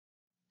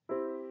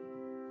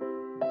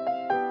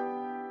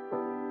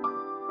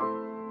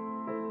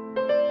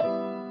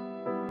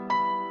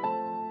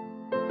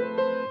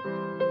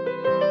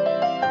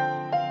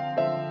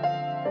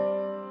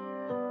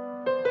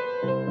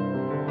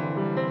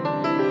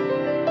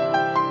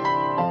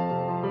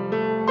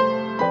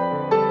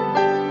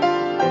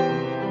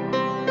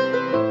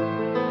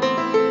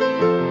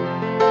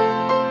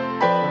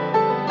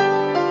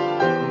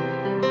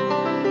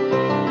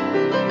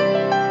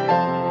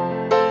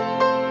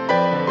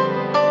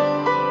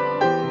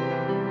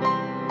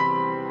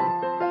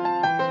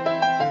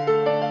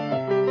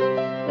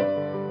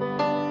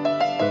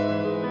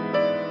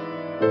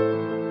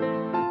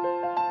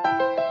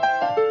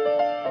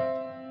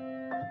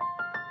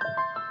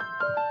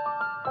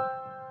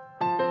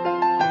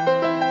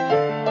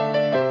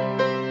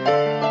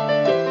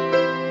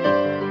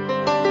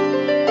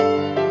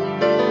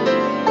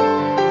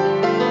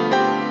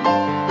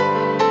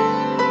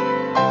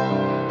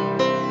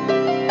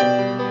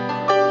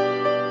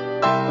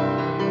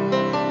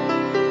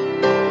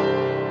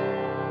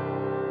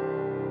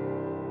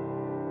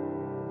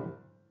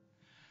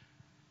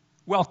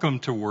Welcome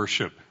to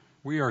worship.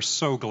 We are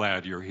so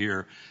glad you're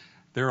here.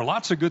 There are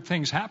lots of good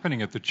things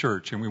happening at the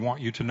church, and we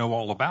want you to know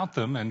all about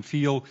them and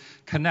feel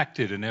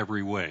connected in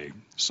every way.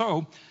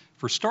 So,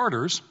 for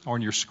starters,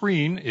 on your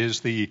screen is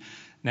the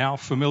now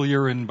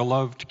familiar and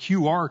beloved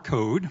QR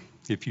code.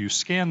 If you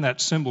scan that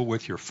symbol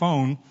with your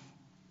phone,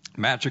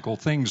 magical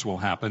things will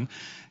happen.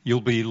 You'll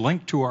be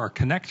linked to our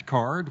Connect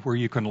card where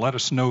you can let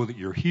us know that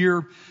you're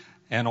here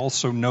and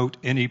also note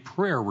any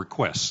prayer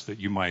requests that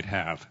you might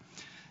have.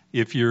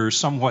 If you're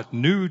somewhat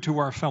new to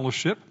our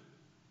fellowship,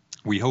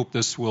 we hope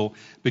this will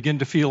begin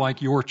to feel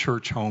like your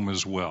church home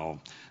as well.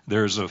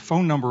 There's a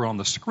phone number on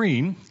the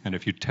screen, and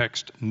if you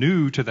text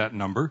 "new" to that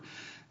number,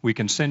 we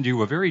can send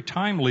you a very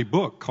timely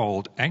book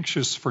called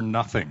Anxious for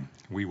Nothing.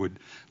 We would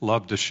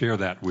love to share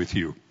that with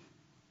you.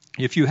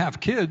 If you have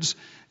kids,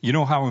 you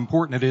know how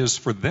important it is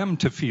for them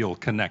to feel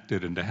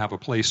connected and to have a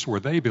place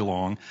where they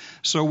belong.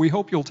 So we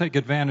hope you'll take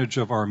advantage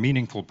of our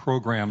meaningful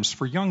programs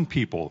for young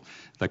people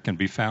that can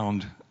be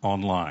found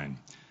online.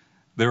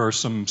 There are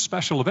some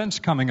special events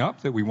coming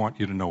up that we want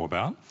you to know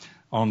about.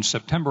 On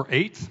September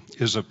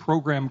 8th is a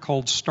program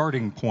called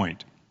Starting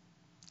Point.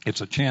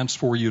 It's a chance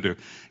for you to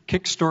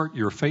kickstart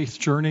your faith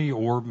journey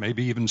or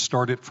maybe even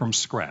start it from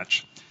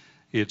scratch.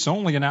 It's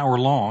only an hour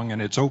long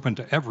and it's open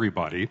to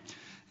everybody.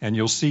 And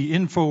you'll see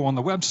info on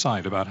the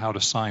website about how to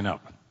sign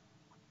up.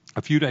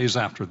 A few days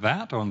after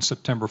that, on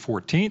September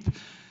 14th,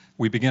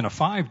 we begin a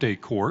 5-day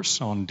course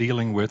on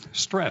dealing with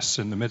stress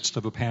in the midst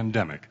of a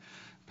pandemic.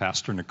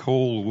 Pastor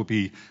Nicole will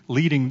be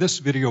leading this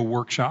video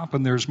workshop,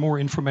 and there's more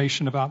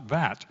information about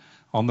that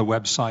on the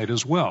website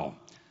as well.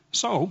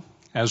 So,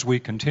 as we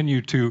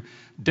continue to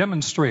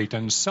demonstrate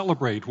and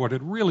celebrate what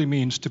it really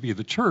means to be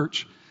the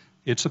church,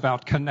 it's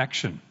about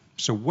connection.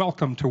 So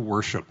welcome to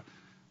worship.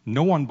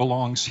 No one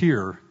belongs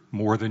here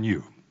more than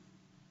you.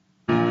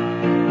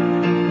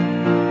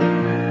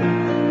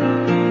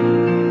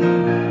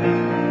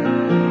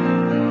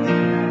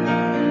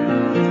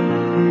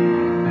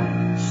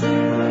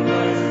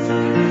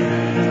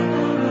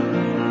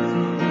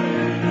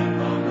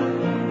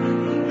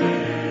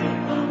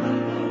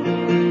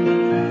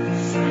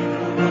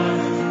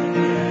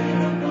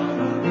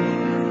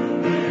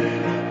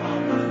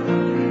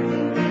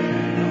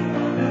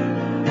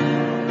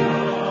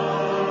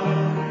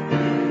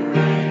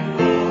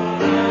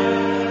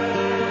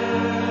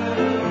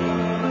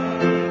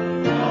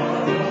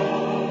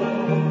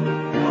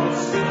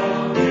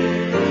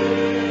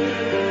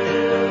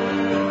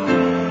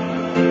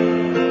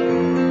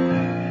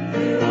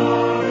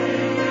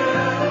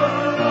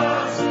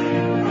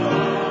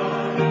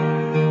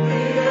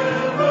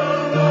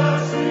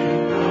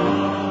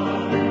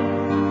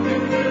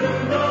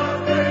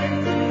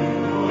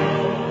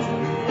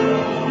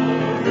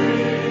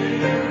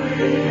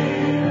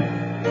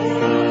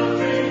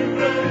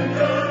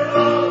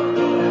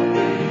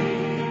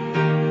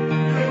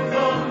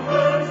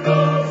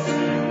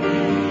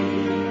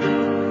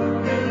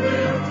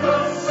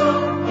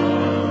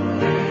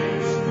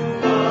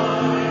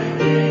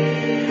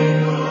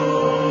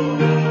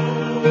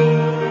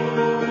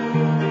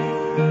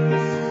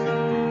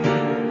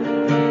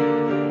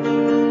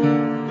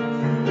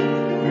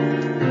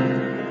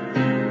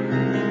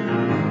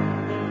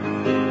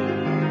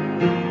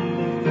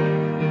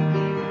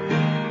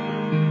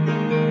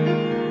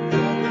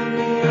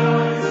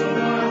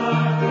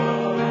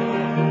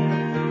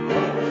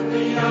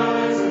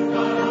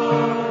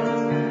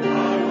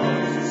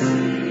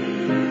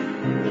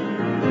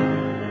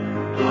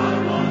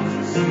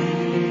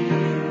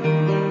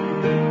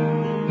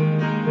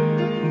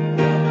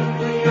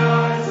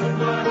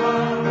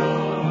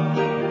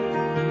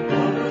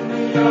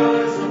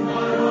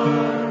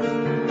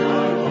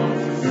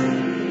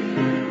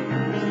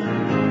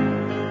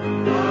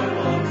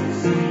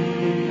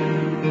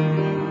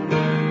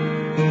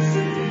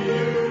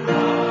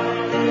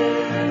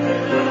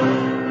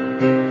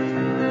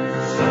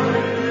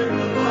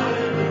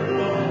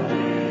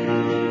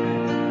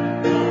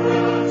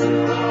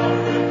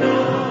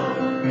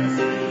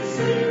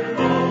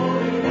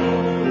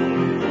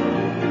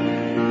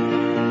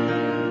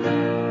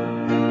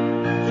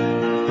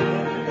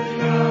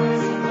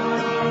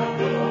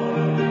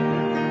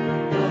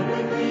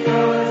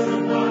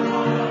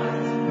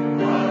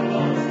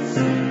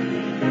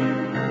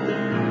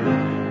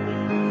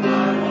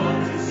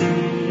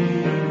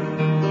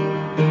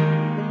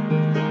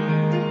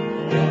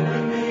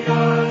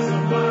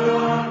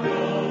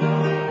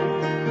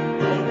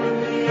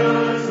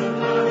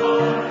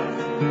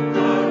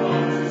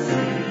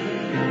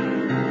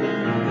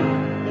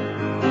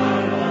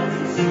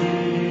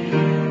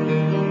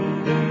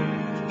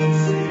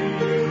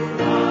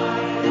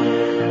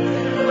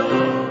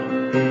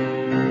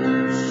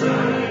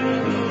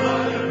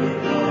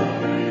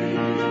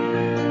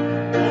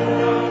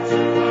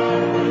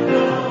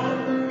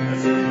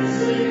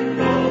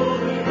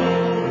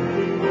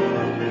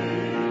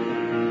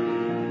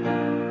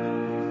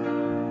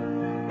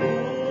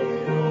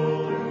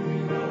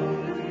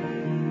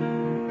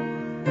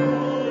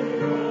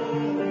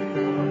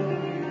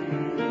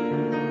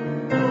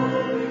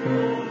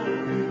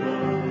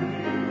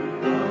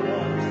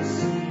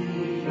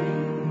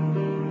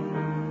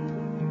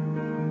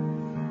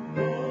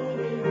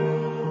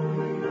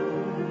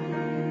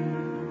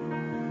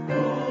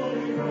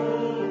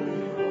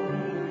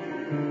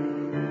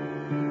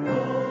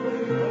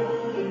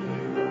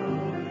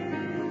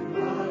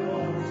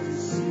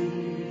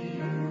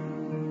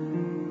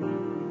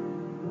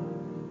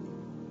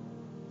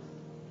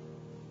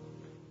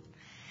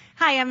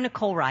 Hi, I'm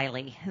Nicole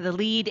Reilley, the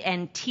lead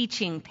and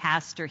teaching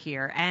pastor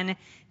here. And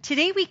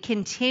today we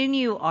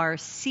continue our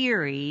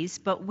series,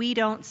 But We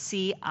Don't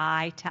See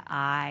Eye to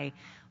Eye,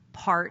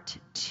 Part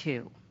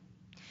 2.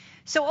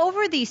 So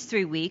over these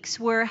 3 weeks,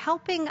 we're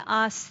helping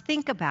us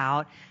think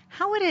about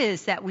how it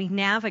is that we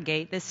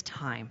navigate this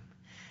time.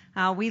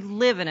 We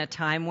live in a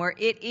time where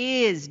it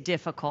is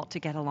difficult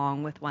to get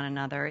along with one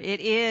another. It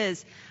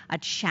is a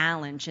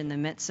challenge in the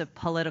midst of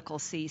political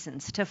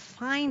seasons to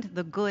find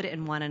the good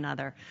in one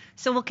another.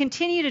 So we'll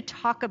continue to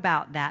talk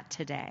about that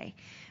today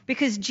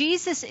because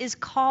Jesus is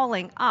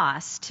calling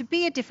us to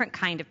be a different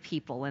kind of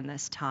people in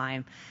this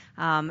time.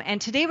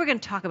 And today we're going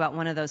to talk about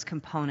one of those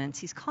components.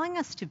 He's calling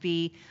us to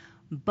be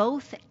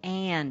both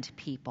and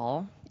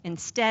people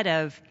instead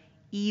of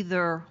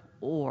either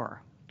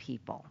or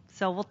people.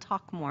 So we'll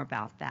talk more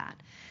about that.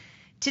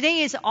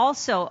 Today is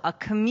also a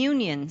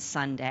communion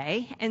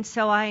Sunday, and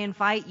so I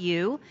invite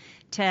you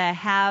to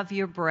have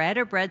your bread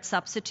or bread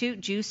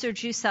substitute, juice or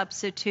juice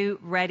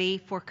substitute ready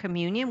for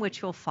communion,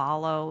 which will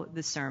follow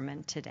the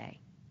sermon today.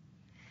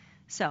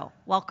 So,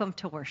 welcome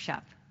to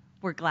worship.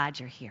 We're glad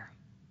you're here.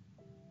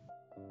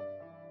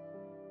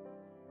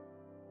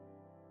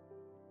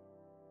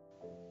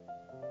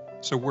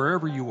 So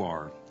wherever you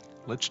are,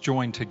 let's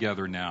join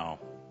together now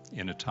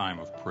in a time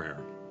of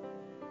prayer.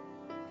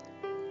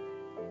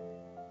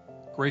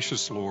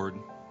 Gracious Lord,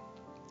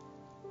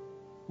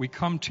 we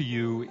come to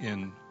you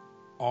in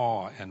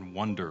awe and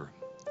wonder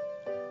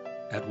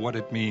at what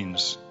it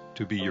means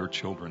to be your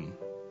children.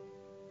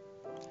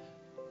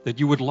 That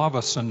you would love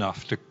us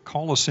enough to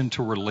call us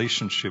into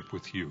relationship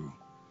with you,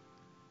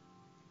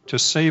 to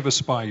save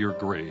us by your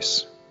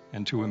grace,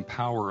 and to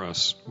empower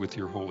us with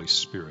your Holy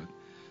Spirit.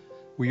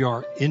 We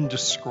are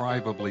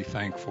indescribably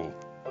thankful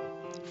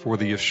for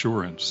the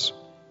assurance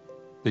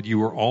that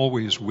you are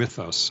always with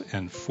us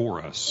and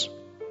for us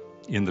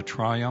in the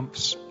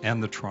triumphs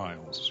and the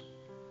trials.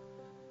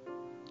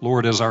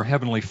 Lord, as our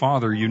Heavenly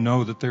Father, you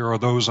know that there are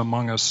those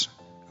among us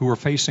who are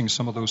facing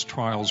some of those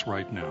trials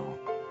right now.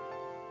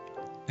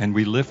 And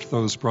we lift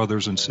those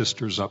brothers and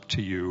sisters up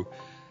to you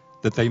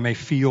that they may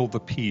feel the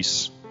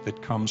peace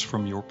that comes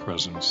from your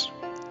presence,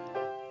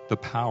 the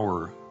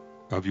power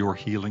of your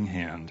healing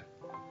hand,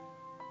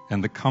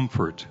 and the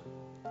comfort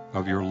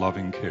of your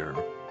loving care.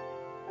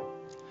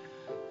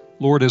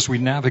 Lord, as we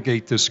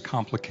navigate this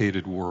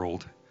complicated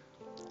world,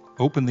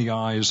 open the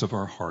eyes of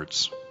our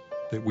hearts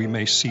that we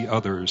may see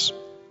others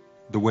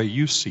the way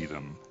you see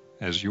them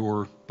as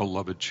your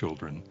beloved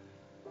children.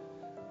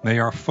 May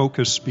our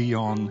focus be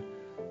on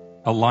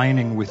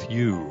aligning with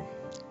you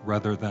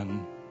rather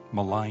than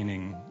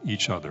maligning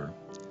each other.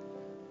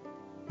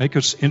 Make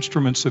us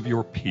instruments of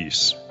your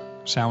peace,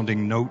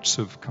 sounding notes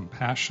of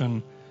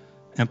compassion,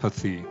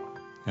 empathy,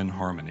 and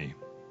harmony.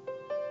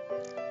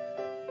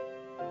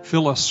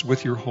 Fill us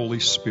with your Holy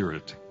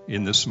Spirit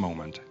in this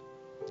moment,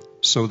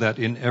 so that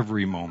in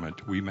every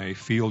moment we may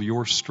feel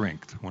your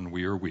strength when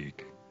we are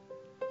weak.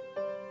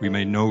 We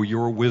may know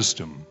your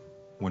wisdom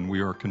when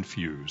we are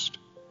confused,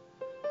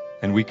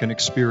 and we can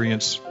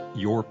experience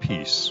your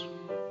peace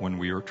when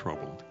we are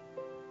troubled.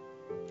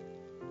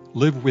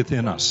 Live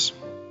within us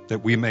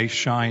that we may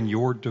shine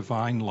your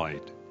divine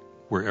light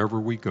wherever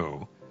we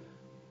go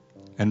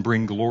and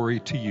bring glory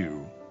to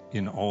you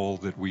in all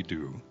that we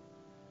do.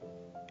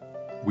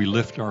 We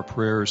lift our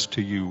prayers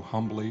to you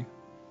humbly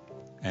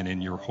and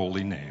in your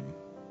holy name.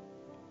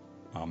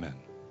 Amen.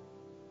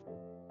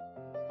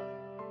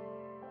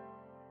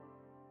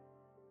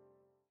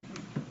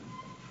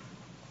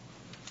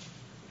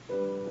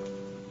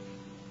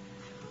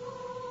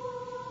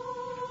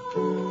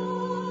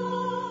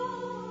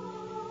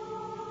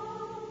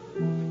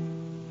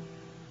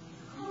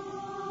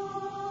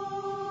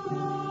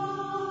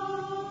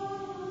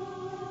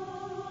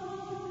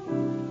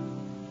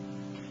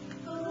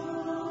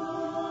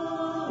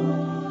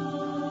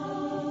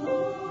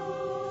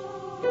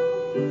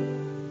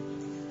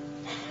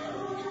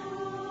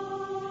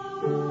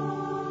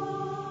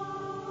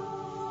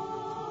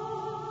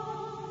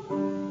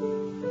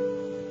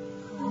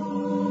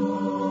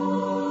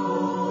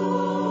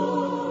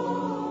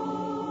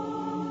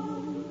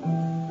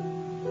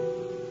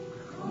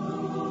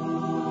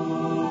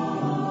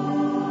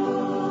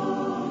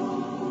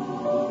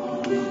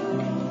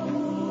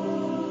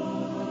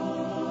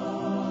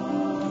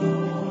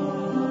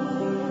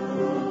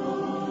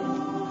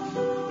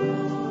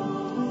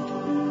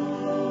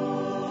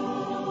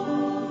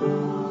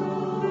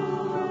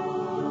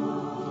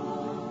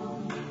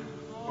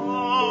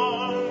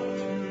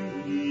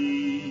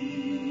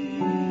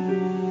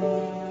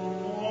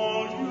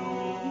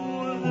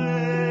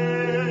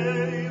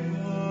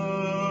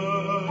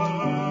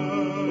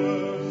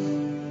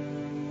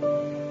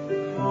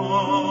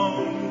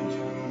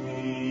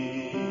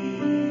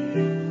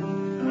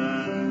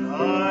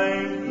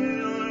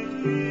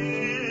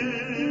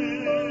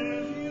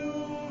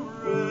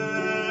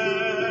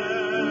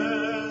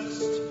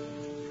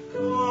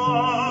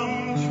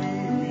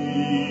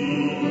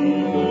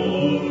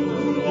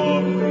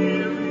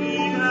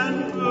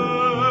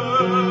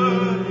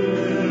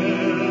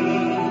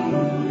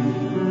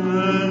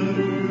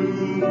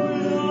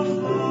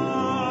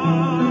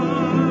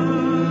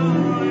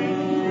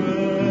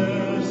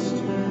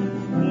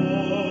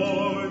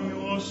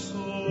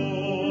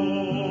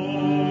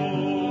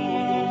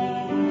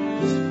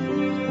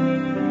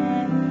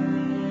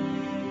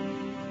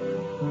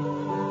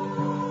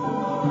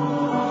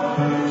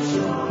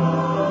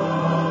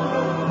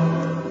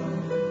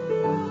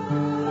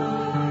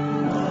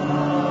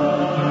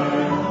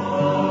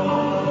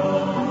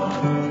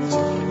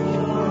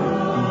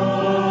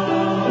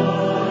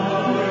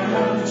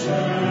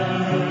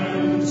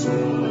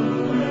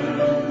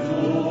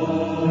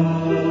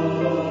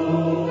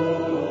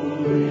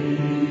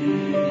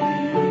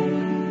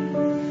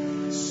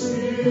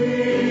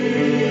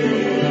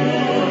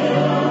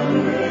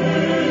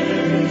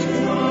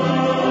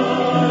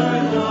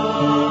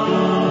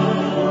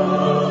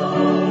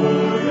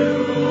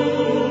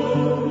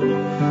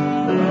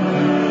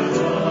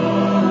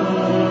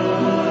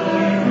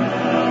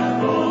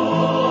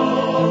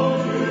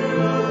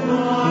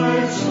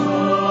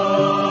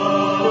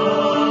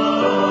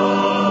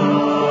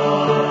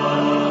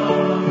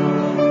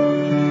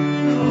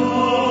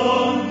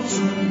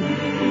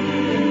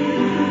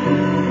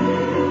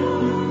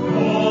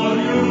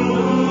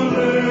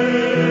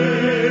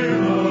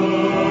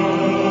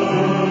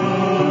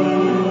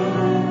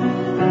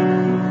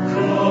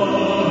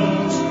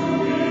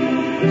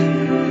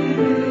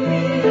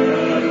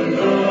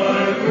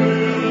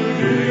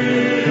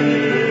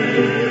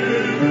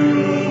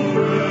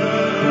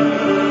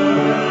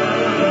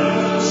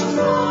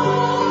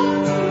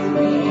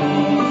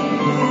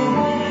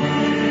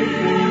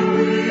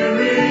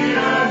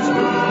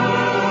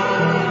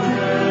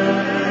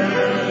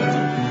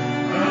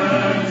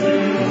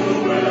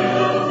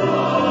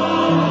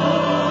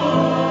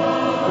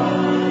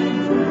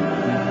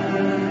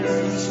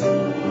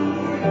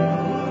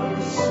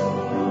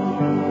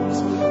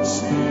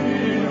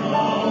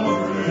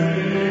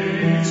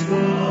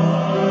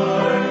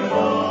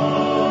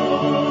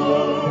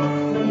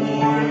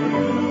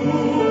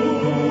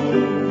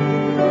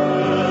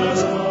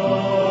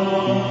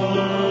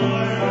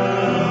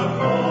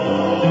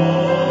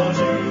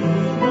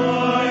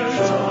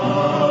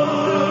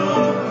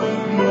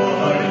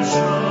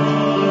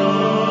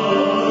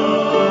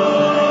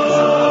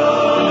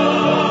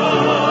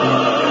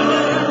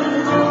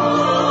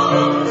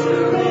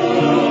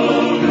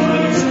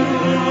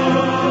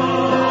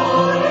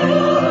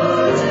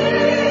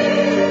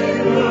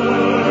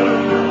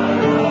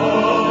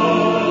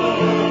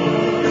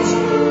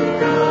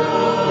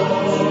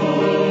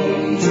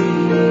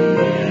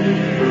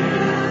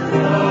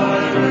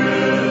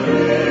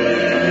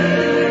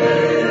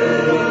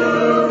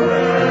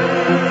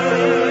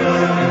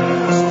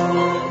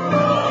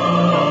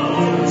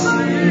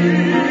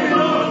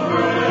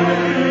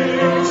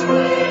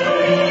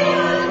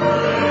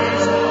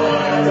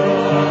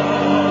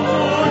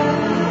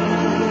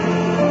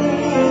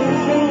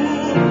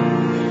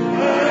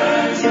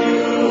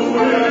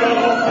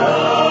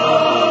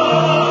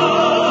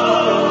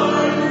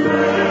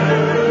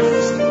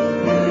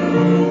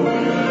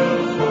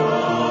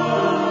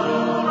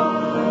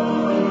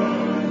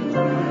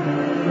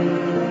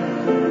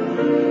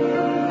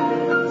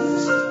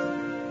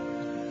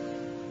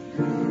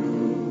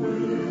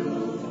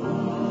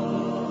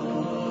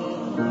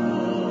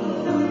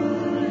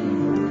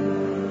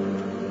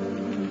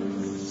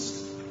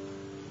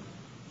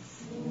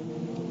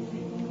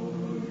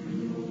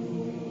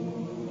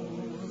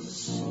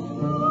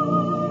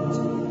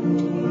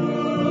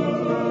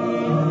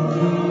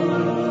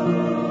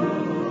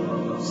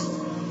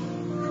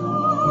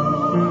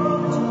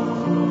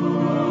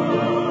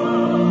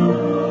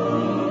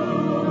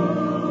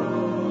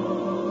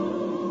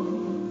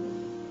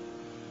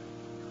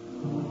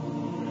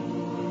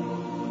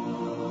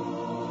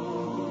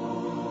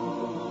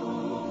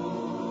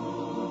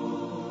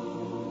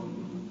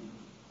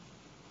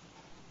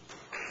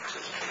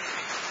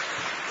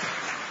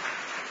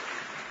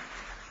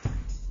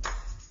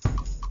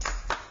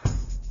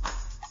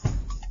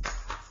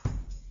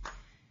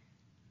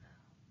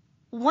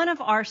 One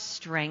of our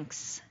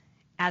strengths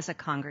as a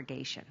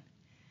congregation,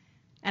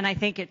 and I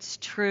think it's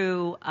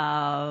true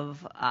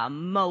of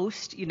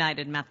most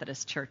United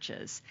Methodist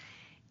churches,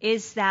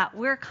 is that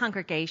we're a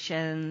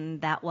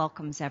congregation that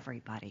welcomes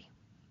everybody.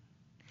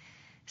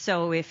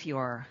 So if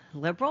you're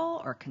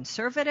liberal or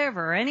conservative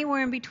or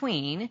anywhere in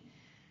between,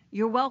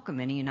 you're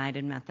welcome in a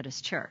United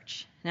Methodist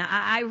church. Now,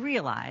 I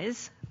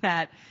realize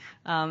that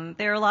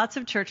there are lots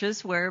of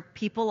churches where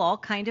people all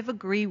kind of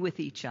agree with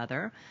each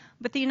other,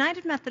 but the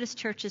United Methodist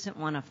Church isn't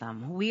one of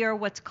them. We are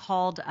what's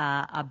called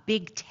a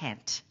big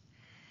tent,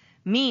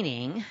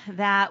 meaning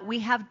that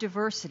we have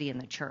diversity in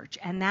the church,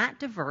 and that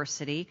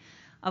diversity,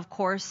 of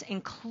course,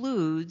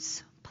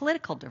 includes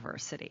political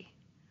diversity.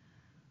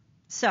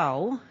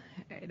 So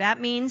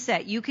that means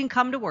that you can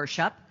come to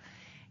worship,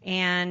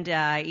 and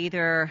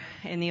either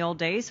in the old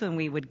days when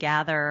we would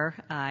gather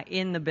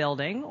in the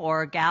building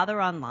or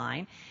gather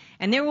online,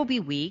 and there will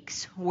be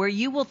weeks where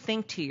you will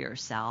think to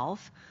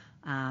yourself,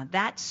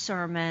 that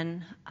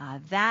sermon,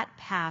 that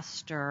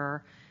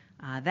pastor,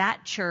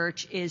 that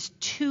church is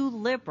too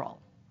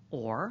liberal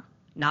or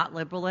not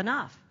liberal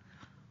enough.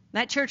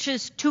 That church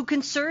is too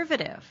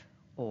conservative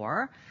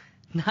or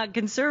not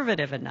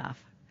conservative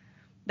enough.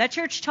 That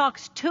church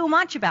talks too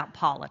much about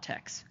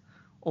politics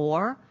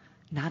or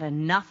not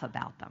enough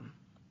about them.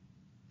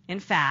 In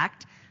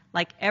fact,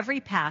 like every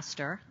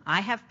pastor,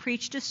 I have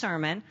preached a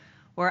sermon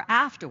where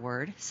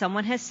afterward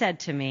someone has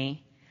said to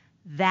me,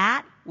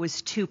 that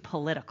was too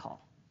political.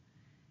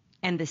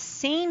 And the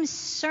same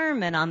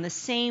sermon on the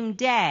same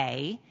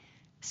day,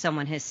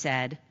 someone has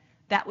said,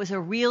 that was a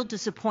real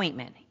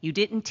disappointment. You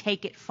didn't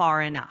take it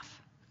far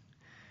enough.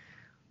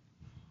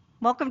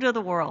 Welcome to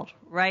the world,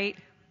 right?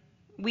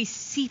 We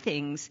see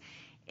things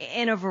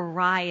in a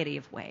variety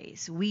of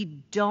ways. We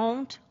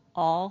don't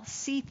all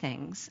see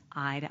things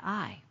eye to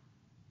eye.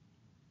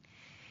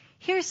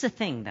 Here's the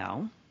thing,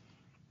 though.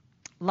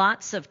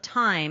 Lots of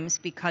times,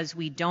 because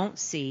we don't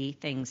see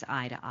things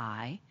eye to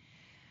eye,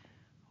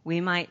 we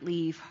might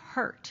leave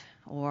hurt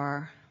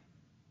or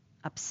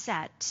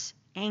upset,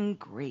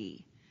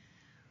 angry.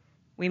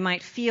 We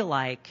might feel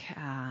like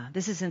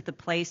this isn't the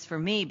place for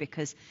me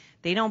because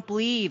they don't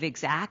believe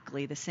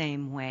exactly the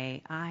same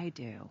way I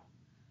do.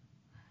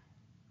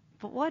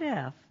 But what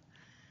if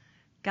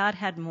God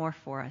had more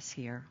for us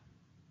here?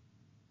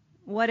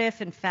 What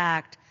if, in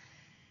fact,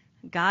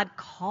 God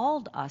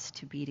called us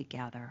to be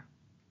together,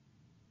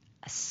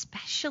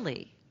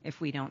 especially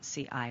if we don't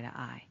see eye to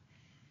eye?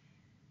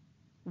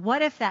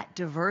 What if that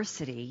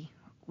diversity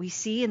we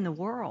see in the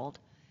world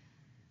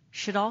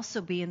should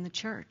also be in the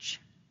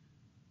church?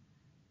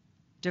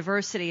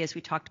 Diversity, as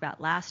we talked about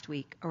last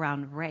week,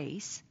 around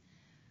race,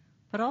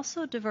 but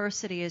also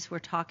diversity, as we're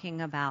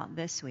talking about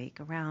this week,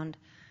 around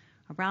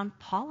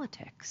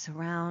politics,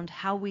 around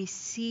how we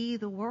see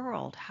the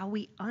world, how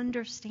we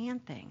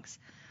understand things.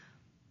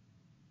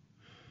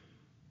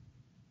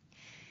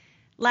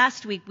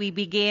 Last week we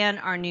began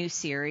our new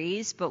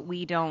series, But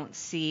We Don't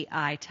See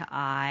Eye to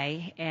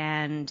Eye,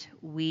 and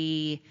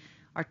we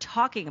are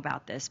talking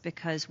about this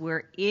because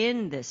we're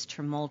in this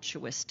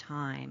tumultuous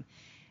time.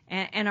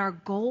 And our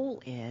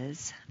goal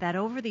is that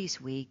over these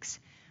weeks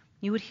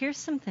you would hear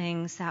some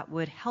things that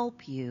would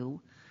help you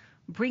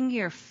bring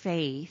your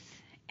faith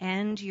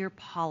and your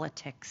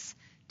politics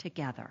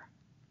together.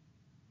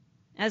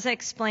 As I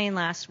explained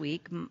last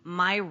week,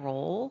 my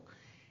role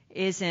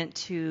isn't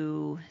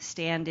to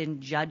stand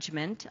in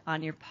judgment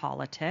on your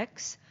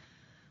politics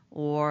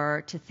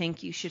or to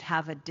think you should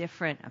have a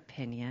different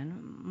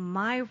opinion.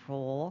 My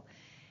role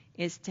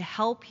is to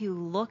help you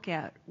look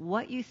at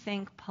what you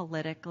think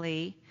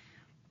politically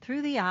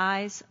through the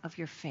eyes of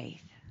your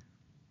faith,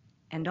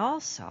 and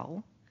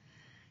also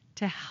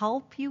to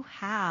help you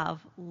have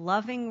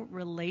loving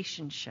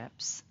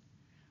relationships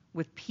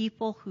with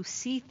people who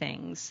see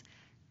things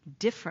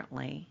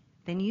differently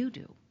than you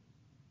do.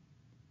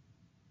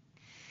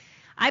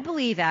 I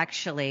believe,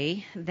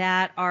 actually,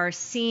 that our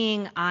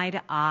seeing eye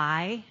to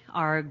eye,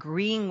 our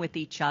agreeing with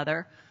each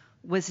other,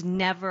 was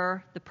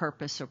never the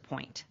purpose or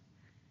point.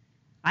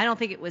 I don't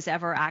think it was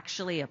ever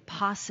actually a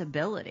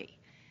possibility.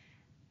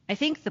 I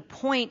think the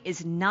point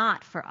is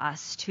not for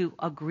us to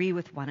agree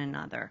with one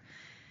another.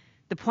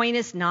 The point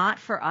is not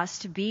for us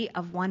to be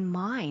of one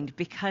mind,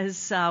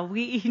 because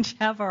we each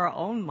have our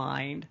own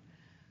mind.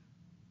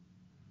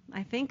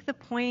 I think the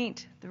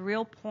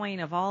real point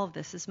of all of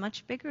this is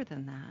much bigger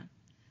than that.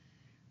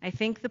 I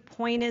think the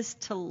point is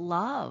to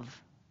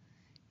love,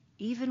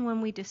 even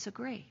when we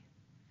disagree.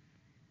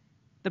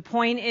 The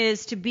point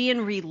is to be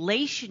in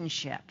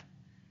relationship,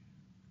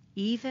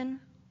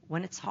 even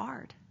when it's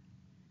hard.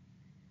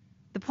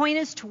 The point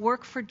is to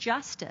work for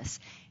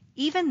justice,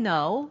 even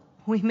though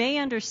we may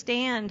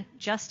understand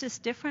justice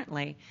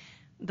differently.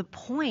 The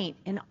point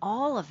in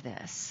all of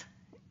this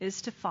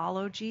is to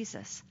follow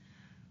Jesus.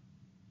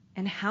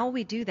 And how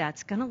we do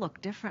that's going to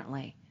look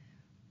differently,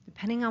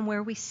 depending on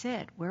where we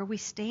sit, where we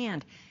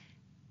stand,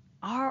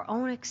 our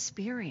own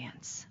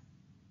experience.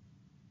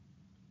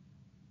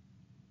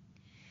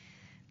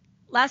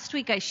 Last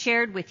week I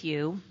shared with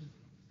you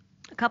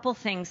a couple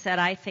things that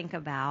I think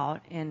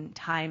about in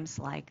times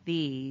like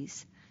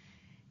these,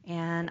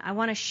 and I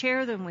want to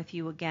share them with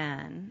you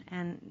again.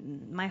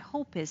 And my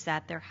hope is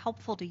that they're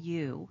helpful to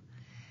you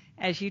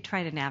as you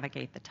try to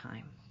navigate the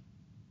time.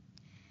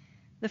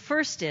 The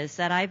first is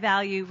that I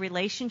value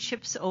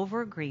relationships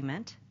over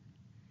agreement.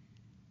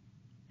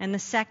 And the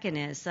second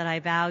is that I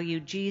value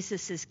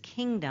Jesus'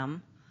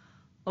 kingdom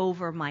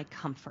over my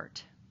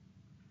comfort.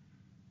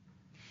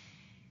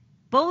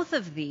 Both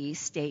of these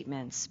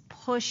statements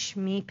push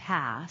me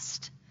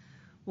past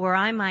where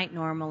I might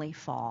normally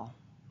fall,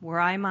 where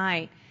I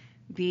might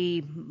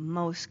be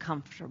most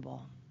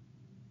comfortable.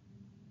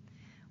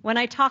 When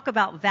I talk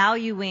about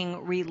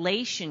valuing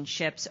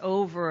relationships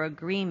over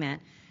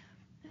agreement,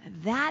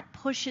 that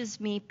pushes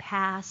me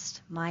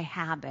past my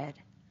habit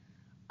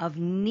of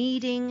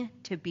needing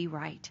to be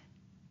right.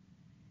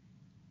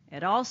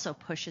 It also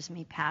pushes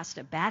me past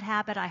a bad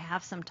habit I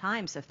have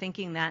sometimes of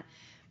thinking that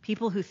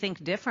people who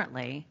think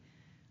differently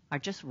are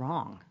just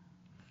wrong.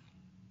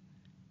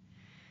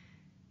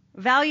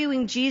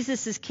 Valuing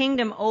Jesus'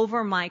 kingdom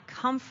over my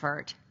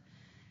comfort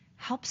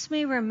helps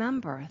me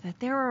remember that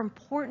there are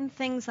important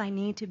things I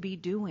need to be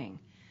doing,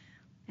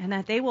 and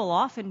that they will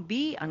often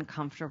be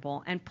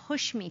uncomfortable and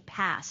push me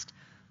past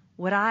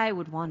what I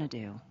would want to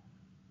do.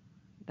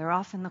 They're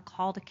often the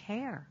call to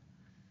care,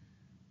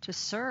 to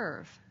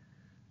serve,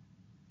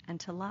 and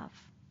to love.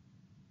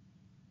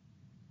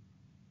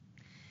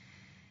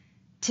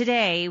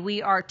 Today,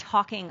 we are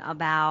talking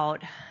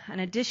about an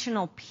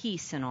additional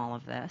piece in all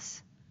of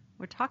this.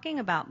 We're talking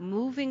about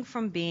moving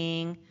from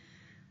being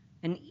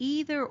an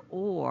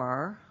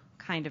either-or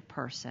kind of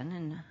person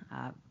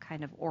and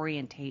kind of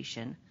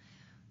orientation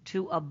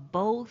to a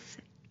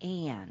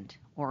both-and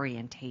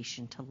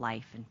orientation to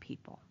life and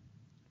people.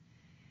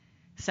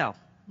 So,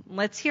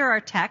 let's hear our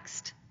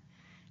text,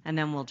 and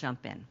then we'll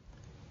jump in.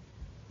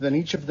 Then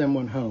each of them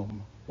went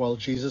home, while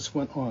Jesus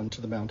went on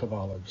to the Mount of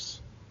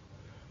Olives.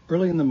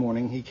 Early in the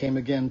morning he came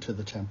again to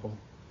the temple.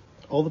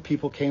 All the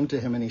people came to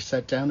him, and he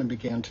sat down and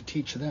began to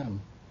teach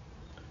them.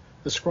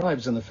 The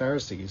scribes and the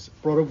Pharisees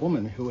brought a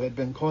woman who had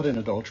been caught in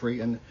adultery,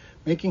 and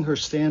making her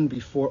stand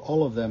before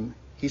all of them,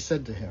 he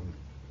said to him,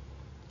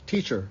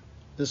 "Teacher,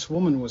 this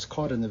woman was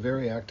caught in the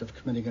very act of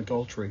committing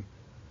adultery.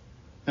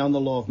 Now the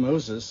law of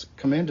Moses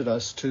commanded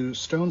us to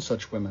stone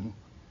such women.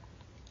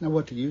 Now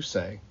what do you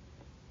say?"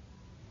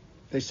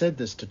 They said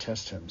this to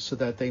test him, so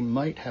that they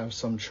might have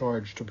some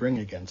charge to bring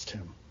against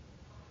him.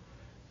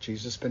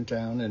 Jesus bent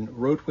down and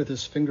wrote with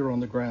his finger on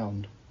the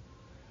ground.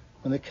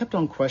 When they kept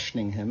on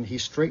questioning him, he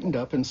straightened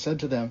up and said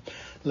to them,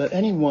 "Let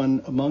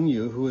anyone among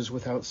you who is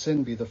without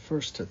sin be the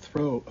first to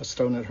throw a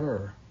stone at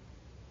her."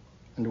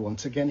 And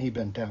once again he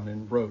bent down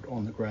and wrote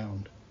on the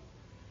ground.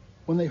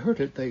 When they heard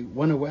it, they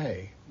went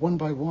away, one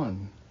by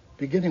one,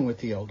 beginning with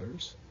the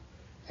elders.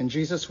 And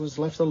Jesus was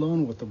left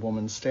alone with the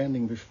woman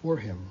standing before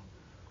him.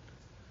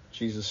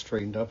 Jesus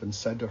straightened up and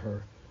said to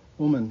her,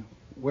 "Woman,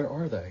 where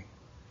are they?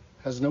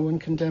 Has no one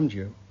condemned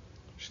you?"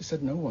 She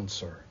said, "No one,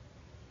 sir."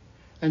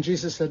 And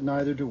Jesus said,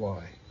 Neither do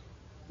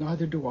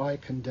I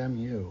condemn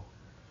you.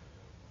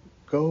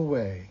 Go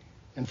away,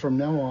 and from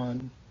now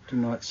on, do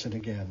not sin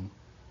again."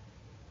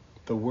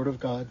 The word of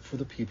God for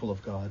the people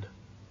of God.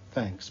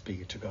 Thanks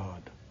be to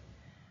God.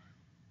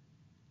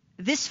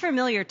 This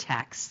familiar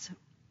text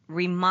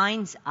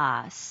reminds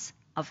us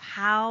of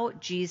how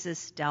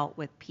Jesus dealt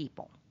with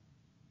people.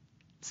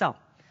 So,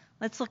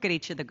 let's look at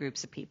each of the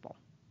groups of people.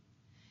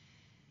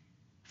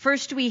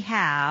 First, we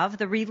have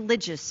the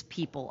religious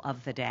people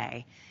of the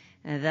day,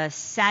 the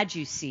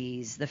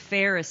Sadducees, the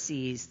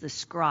Pharisees, the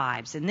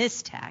scribes. In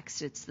this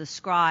text, it's the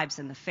scribes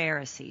and the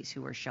Pharisees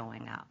who are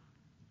showing up.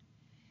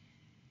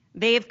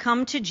 They have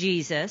come to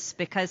Jesus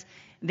because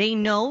they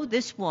know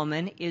this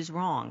woman is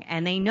wrong,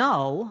 and they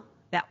know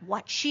that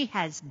what she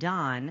has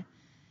done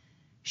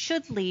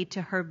should lead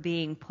to her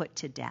being put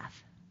to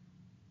death.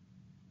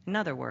 In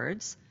other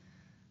words,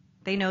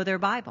 they know their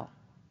Bible.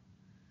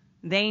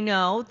 They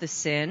know the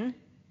sin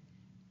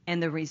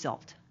and the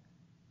result.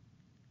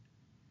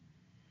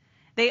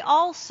 They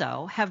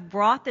also have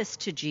brought this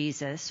to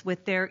Jesus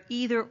with their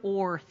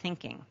either-or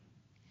thinking.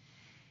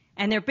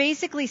 And they're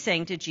basically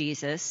saying to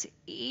Jesus,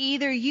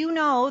 either you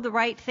know the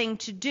right thing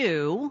to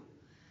do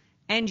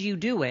and you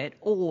do it,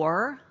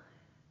 or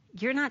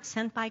you're not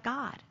sent by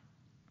God.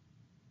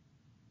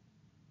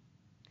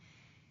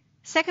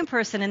 Second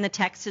person in the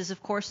text is,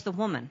 of course, the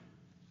woman.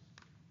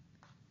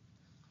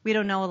 We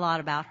don't know a lot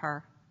about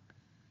her.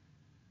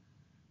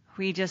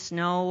 We just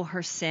know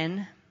her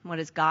sin, what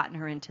has gotten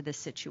her into this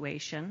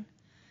situation.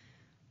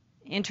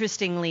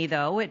 Interestingly,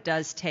 though, it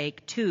does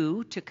take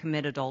two to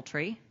commit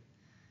adultery,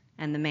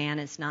 and the man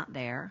is not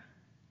there.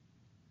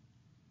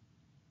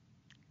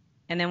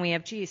 And then we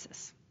have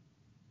Jesus.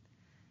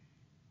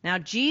 Now,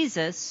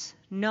 Jesus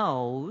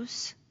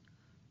knows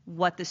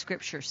what the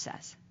Scripture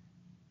says.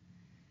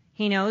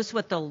 He knows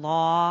what the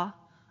law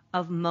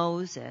of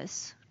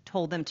Moses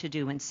told them to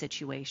do in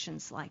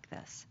situations like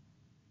this.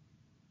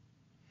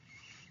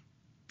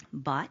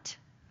 But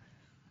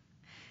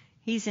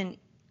he's an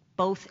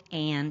both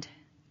and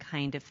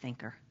kind of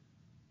thinker.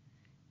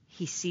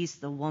 He sees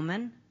the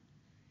woman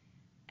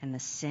and the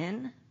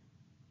sin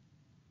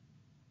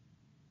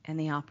and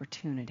the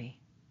opportunity.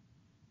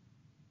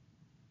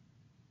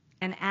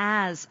 And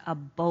as a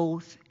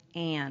both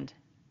and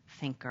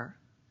thinker,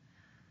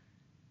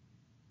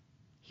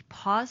 he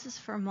pauses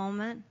for a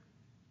moment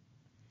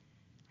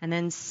and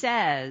then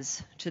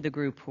says to the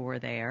group who are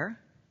there,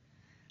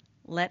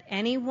 "Let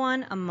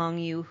anyone among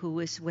you who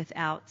is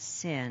without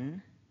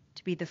sin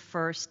to be the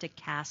first to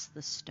cast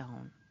the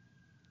stone."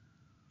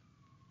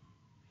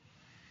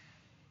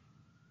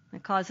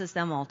 It causes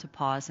them all to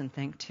pause and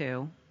think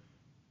too.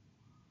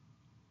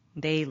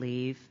 They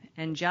leave,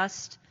 and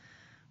just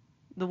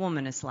the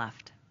woman is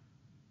left.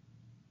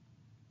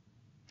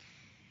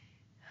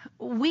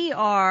 We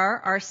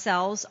are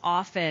ourselves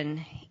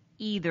often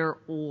either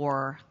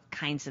or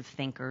kinds of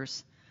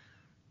thinkers.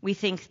 We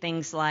think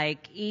things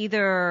like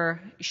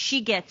either she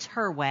gets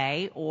her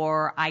way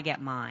or I get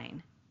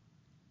mine.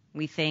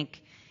 We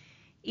think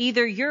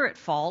either you're at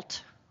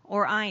fault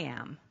or I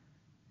am.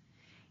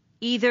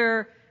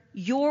 Either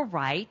you're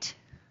right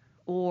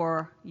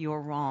or you're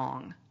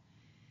wrong.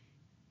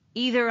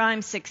 Either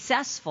I'm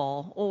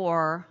successful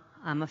or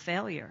I'm a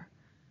failure.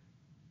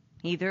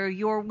 Either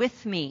you're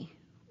with me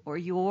or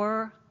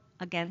you're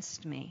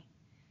against me.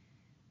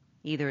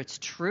 Either it's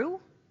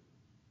true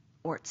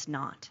or it's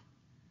not.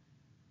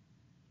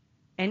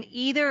 And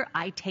either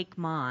I take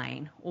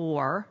mine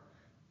or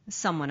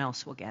someone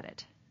else will get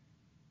it.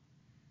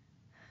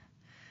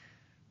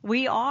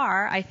 We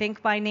are, I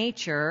think, by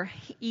nature,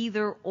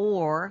 either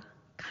or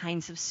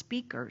kinds of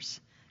speakers,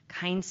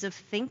 kinds of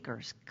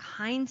thinkers,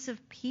 kinds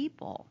of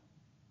people.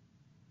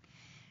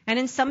 And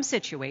in some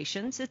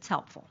situations, it's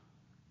helpful.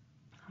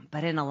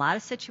 But in a lot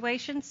of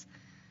situations,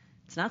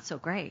 it's not so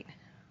great.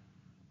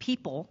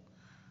 People,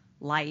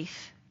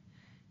 life,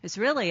 is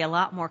really a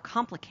lot more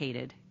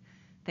complicated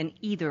than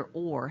either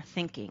or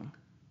thinking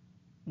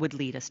would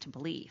lead us to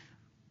believe.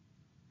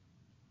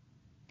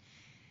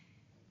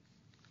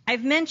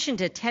 I've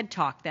mentioned a TED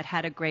Talk that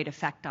had a great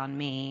effect on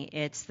me.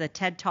 It's the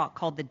TED Talk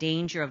called The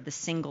Danger of the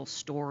Single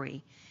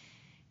Story.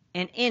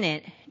 And in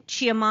it,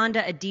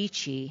 Chimamanda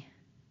Adichie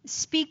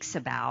speaks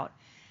about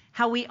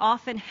how we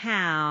often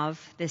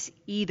have this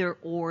either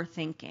or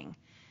thinking,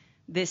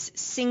 this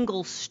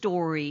single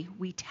story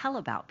we tell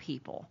about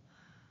people,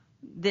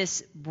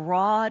 this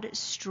broad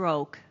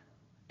stroke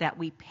that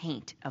we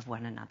paint of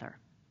one another.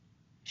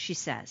 She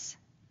says,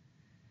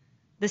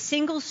 "The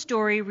single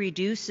story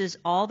reduces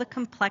all the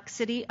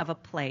complexity of a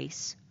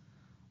place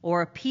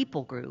or a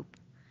people group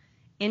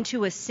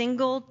into a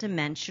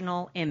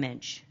single-dimensional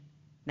image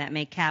that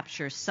may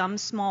capture some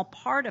small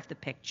part of the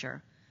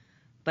picture,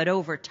 but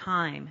over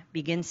time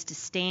begins to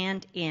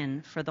stand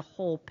in for the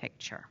whole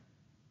picture."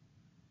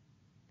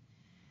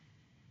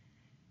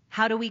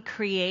 How do we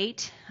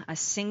create a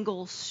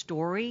single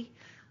story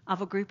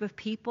of a group of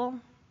people?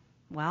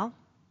 Well,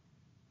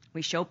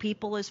 we show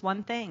people as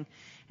one thing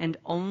and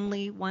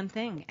only one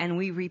thing, and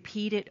we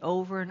repeat it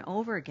over and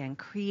over again,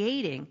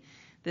 creating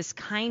this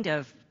kind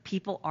of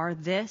people are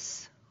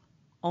this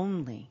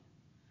only.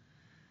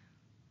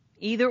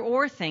 Either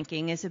or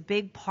thinking is a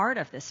big part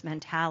of this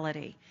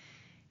mentality.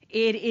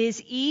 It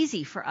is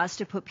easy for us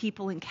to put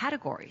people in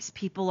categories.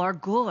 People are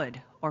good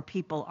or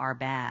people are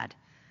bad.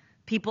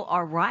 People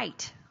are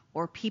right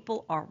or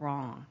people are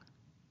wrong.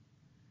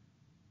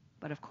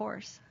 But of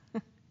course,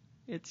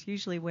 it's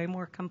usually way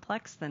more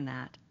complex than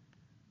that.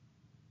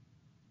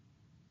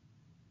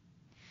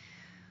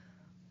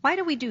 Why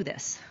do we do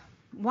this?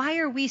 Why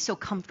are we so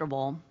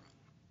comfortable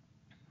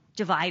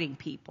dividing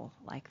people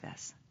like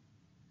this?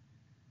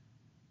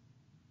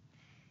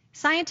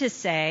 Scientists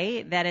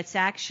say that it's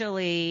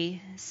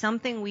actually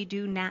something we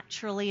do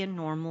naturally and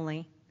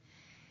normally.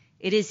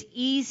 It is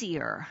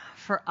easier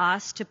for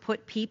us to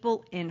put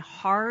people in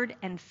hard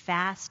and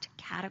fast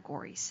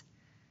categories.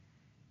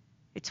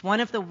 It's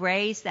one of the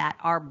ways that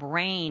our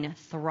brain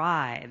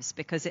thrives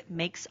because it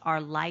makes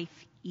our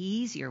life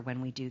easier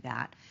when we do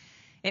that.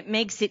 It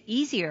makes it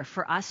easier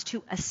for us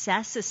to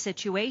assess a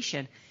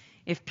situation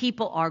if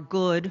people are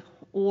good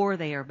or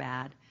they are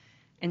bad,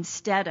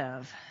 instead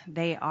of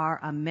they are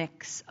a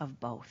mix of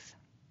both.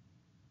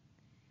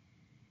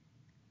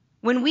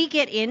 When we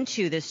get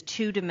into this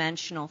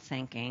two-dimensional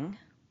thinking,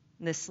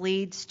 this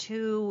leads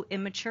to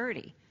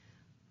immaturity.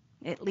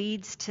 It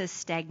leads to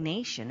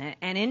stagnation.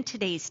 And in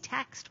today's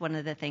text, one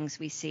of the things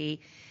we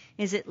see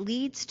is it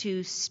leads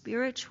to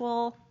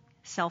spiritual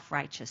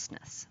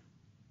self-righteousness.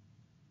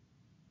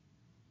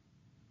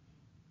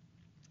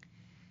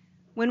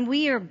 When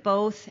we are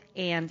both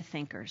and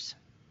thinkers,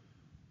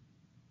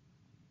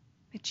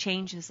 it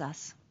changes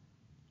us.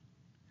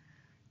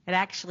 It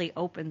actually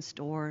opens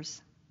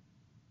doors.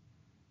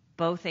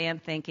 Both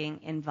and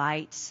thinking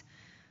invites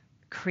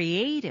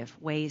creative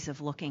ways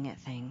of looking at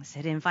things.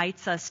 It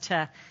invites us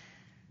to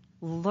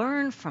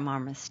learn from our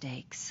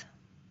mistakes.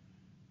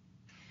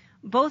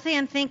 Both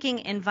and thinking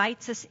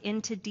invites us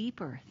into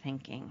deeper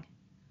thinking.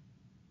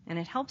 And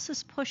it helps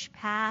us push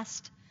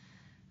past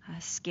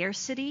a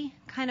scarcity,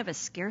 kind of a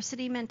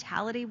scarcity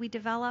mentality we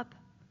develop,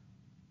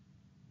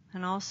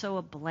 and also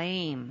a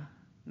blame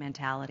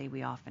mentality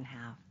we often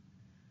have.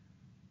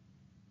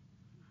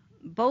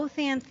 Both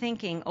and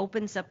thinking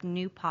opens up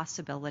new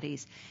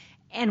possibilities.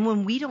 And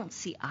when we don't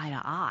see eye to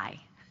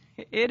eye,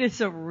 it is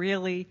a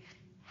really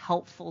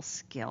helpful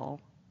skill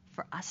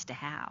for us to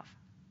have.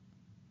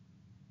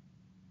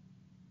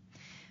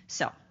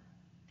 So,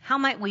 how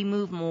might we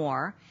move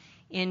more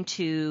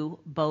into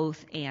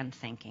both and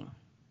thinking?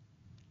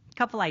 A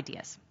couple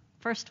ideas.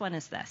 First one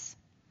is this: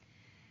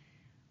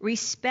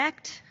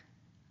 respect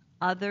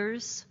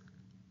others'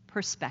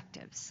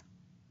 perspectives.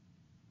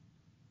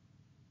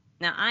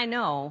 Now, I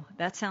know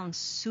that sounds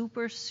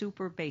super,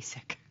 super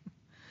basic,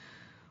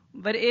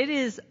 but it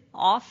is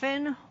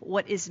often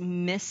what is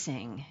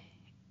missing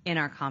in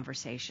our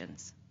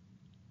conversations.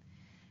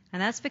 And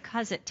that's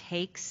because it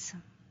takes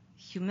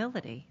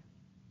humility.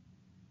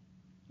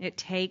 It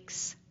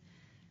takes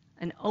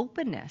an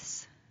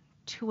openness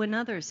to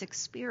another's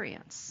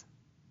experience.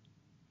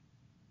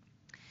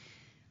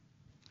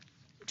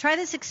 Try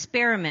this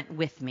experiment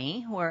with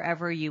me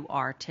wherever you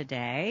are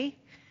today.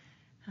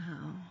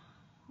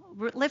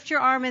 Lift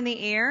your arm in the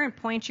air and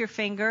point your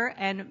finger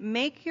and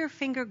make your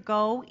finger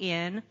go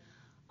in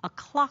a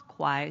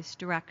clockwise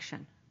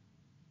direction.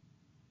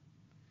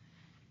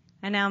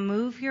 And now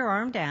move your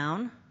arm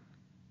down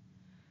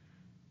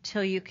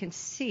till you can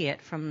see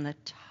it from the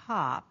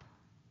top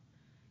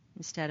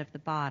instead of the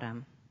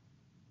bottom.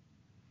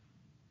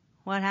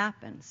 What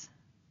happens?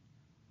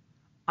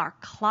 Our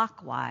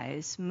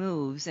clockwise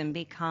moves and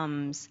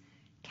becomes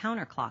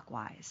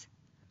counterclockwise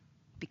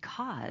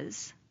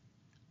because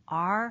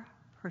our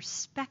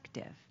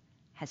perspective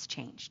has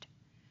changed.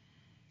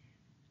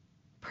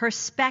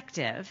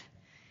 Perspective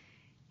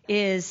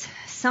is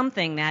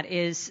something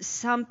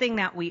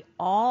that we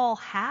all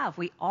have.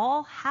 We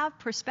all have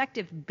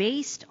perspective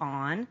based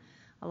on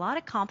a lot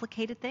of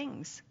complicated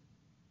things.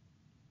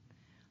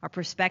 Our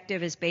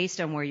perspective is based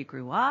on where you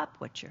grew up,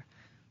 what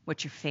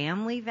your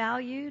family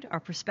valued. Our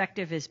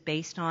perspective is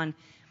based on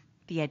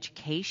the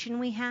education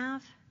we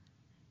have,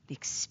 the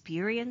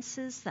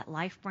experiences that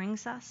life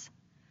brings us.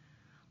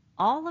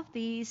 All of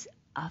these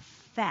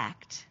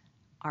affect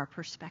our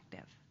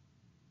perspective.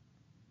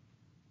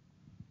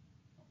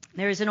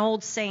 There's an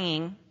old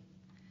saying,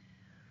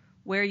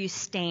 where you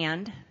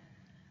stand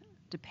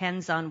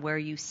depends on where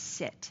you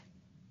sit.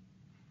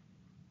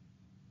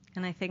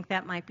 And I think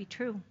that might be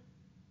true.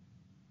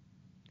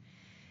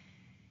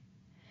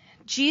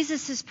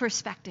 Jesus'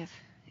 perspective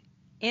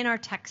in our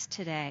text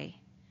today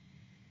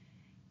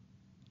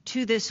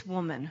to this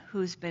woman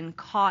who's been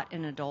caught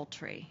in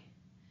adultery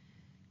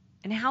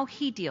and how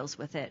he deals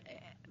with it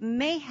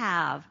may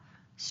have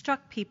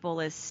struck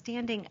people as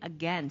standing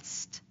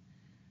against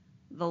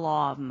the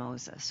law of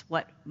Moses,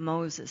 what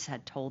Moses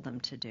had told them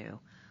to do,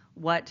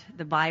 what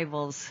the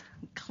Bible's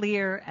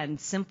clear and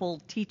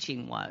simple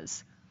teaching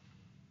was.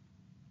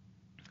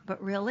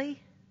 But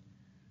really,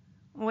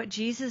 what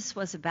Jesus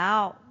was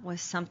about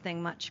was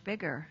something much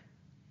bigger.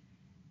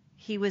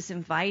 He was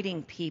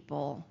inviting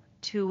people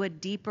to a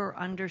deeper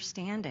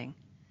understanding.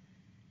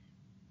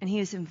 And he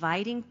was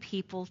inviting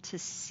people to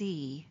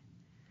see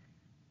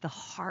the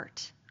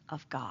heart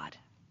of God.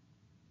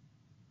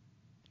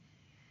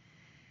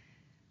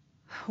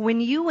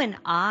 When you and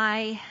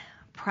I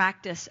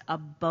practice a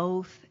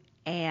both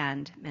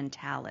and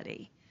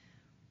mentality,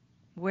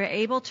 we're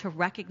able to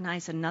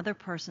recognize another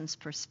person's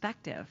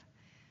perspective.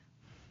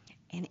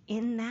 And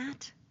in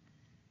that,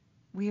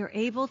 we are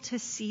able to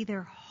see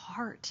their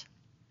heart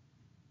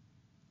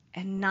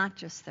and not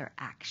just their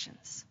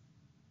actions.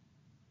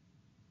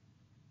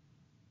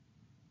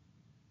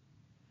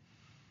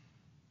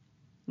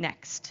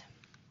 Next,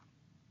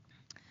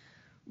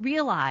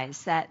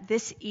 realize that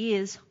this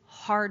is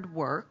hard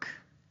work,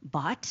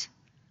 but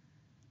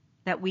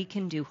that we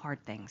can do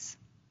hard things.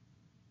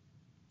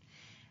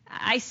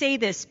 I say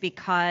this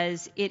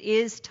because it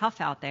is tough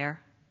out there.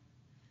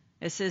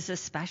 This is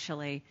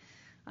especially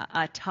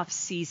a tough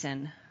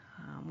season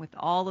with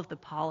all of the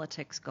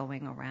politics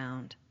going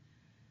around.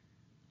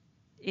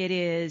 It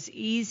is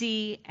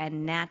easy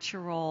and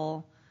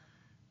natural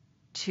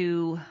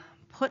to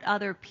put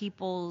other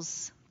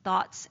people's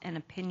thoughts and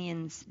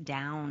opinions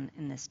down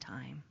in this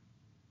time.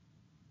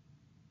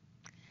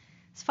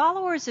 As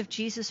followers of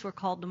Jesus, we're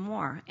called to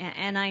more,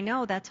 and I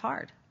know that's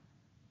hard.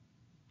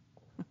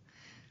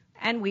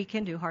 And we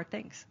can do hard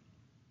things.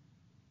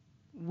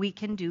 We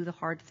can do the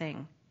hard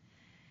thing.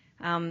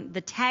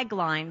 The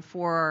tagline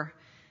for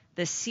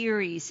the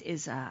series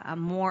is a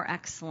more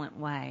excellent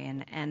way,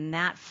 and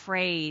that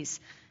phrase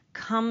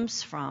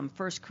comes from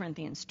 1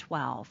 Corinthians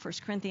 12. 1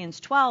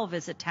 Corinthians 12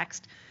 is a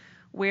text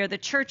where the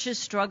church is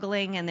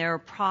struggling and there are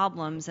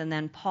problems, and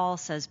then Paul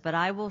says, but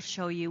I will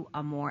show you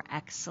a more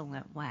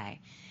excellent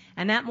way.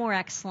 And that more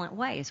excellent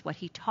way is what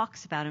he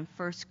talks about in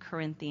 1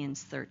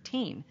 Corinthians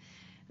 13,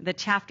 the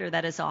chapter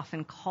that is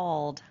often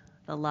called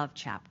the love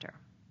chapter.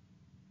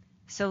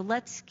 So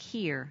let's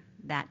hear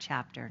that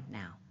chapter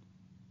now.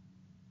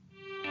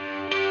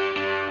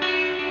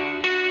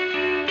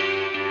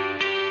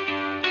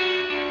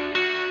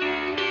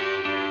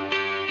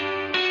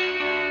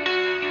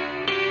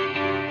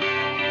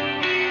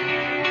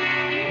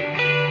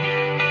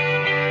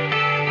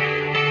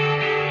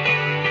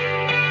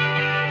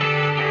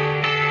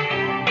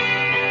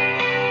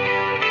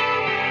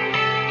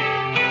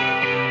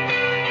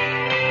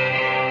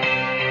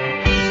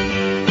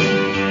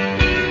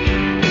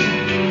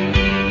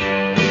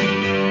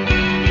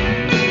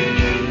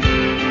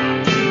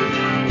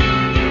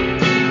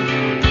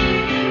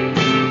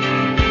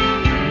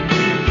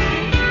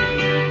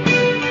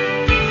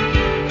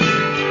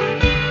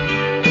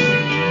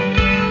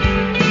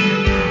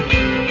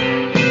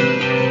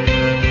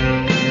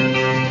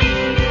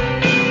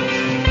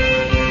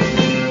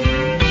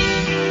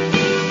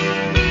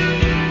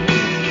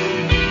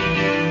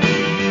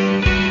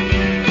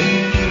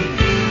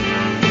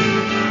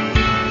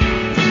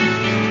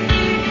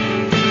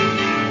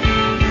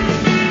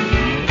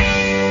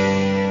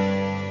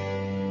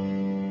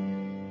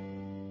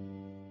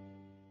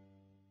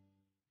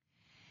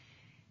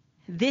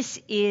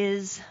 This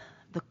is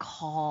the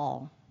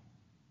call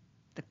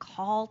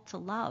to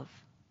love.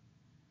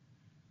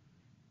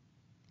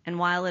 And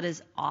while it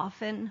is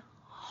often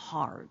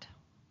hard,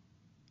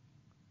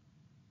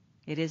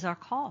 it is our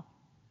call.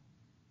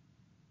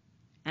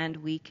 And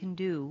we can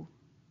do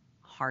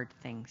hard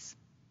things.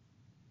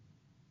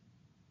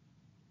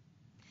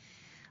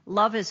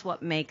 Love is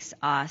what makes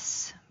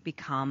us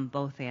become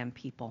both and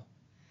people,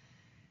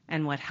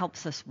 and what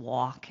helps us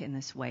walk in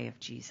this way of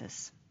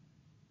Jesus.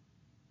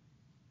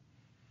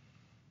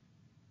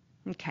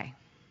 Okay.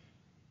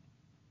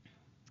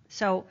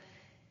 So,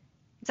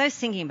 as I was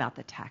thinking about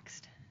the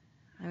text,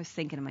 I was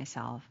thinking to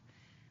myself,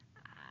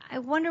 I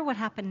wonder what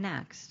happened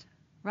next,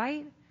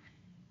 right?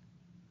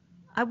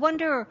 I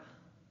wonder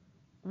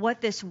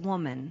what this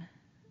woman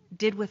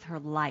did with her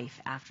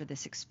life after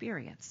this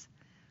experience.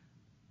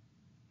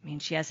 I mean,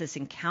 she has this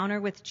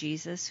encounter with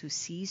Jesus, who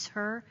sees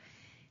her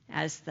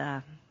as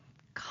the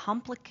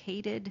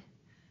complicated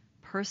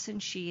person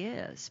she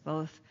is,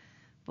 both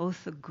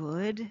the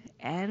good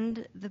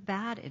and the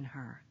bad in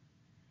her.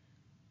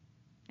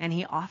 And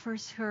he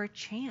offers her a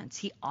chance.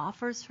 He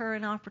offers her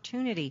an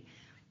opportunity.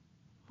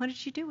 What did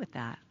she do with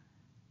that?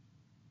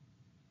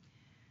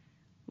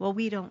 Well,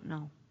 we don't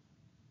know.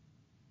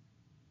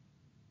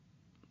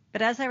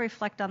 But as I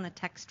reflect on the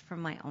text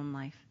from my own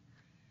life,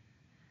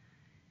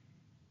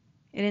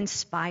 it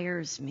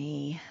inspires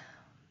me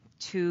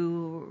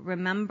to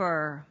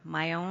remember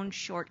my own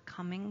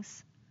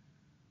shortcomings,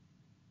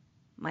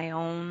 my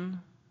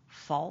own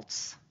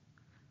faults,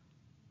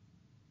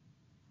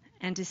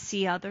 and to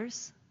see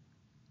others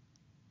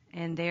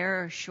and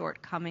their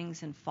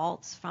shortcomings and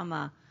faults from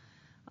a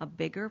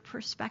bigger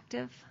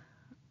perspective,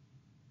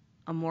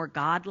 a more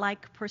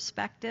godlike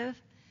perspective,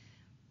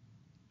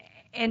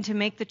 and to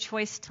make the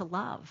choice to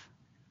love,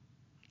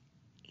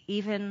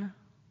 even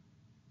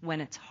when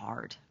it's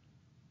hard.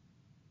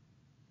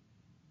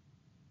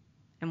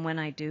 And when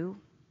I do,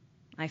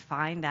 I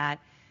find that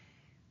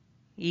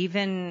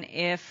even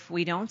if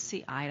we don't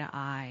see eye to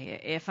eye,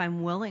 if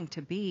I'm willing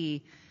to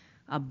be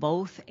a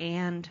both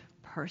and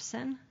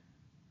person,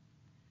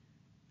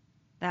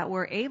 that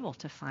we're able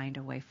to find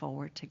a way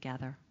forward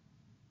together.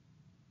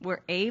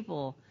 We're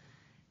able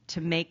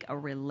to make a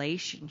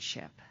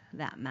relationship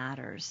that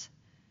matters.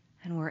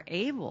 And we're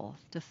able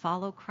to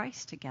follow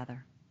Christ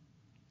together.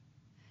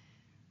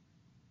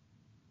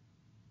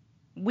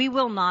 We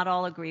will not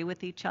all agree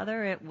with each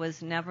other. It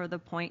was never the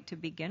point to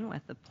begin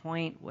with. The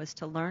point was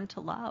to learn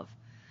to love,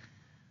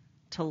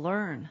 to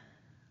learn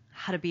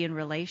how to be in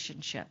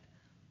relationship,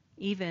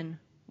 even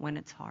when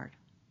it's hard,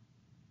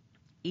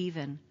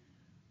 even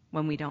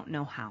when we don't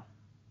know how.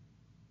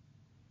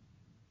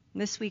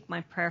 This week,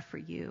 my prayer for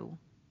you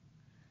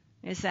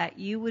is that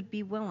you would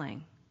be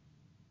willing.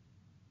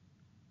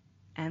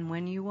 And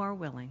when you are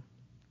willing,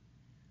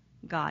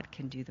 God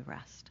can do the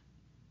rest.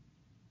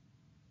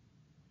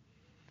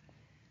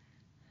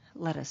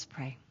 Let us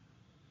pray.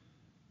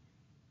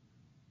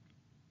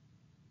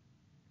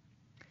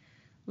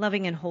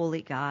 Loving and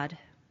holy God,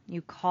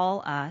 you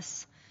call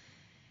us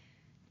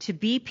to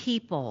be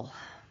people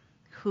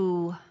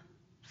who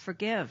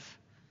forgive,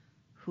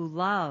 who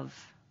love,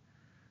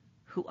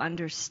 who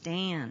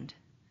understand,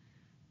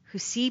 who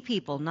see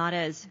people not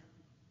as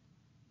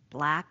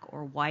black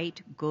or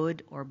white,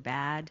 good or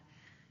bad,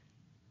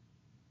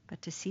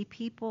 but to see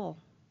people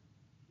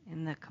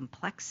in the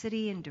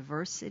complexity and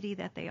diversity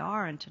that they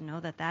are, and to know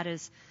that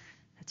that's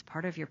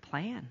part of your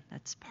plan.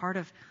 That's part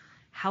of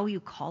how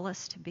you call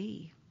us to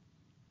be.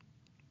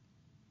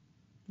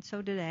 And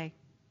so today,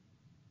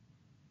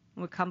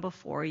 we come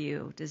before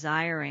you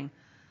desiring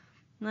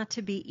not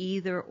to be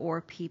either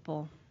or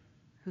people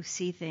who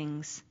see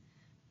things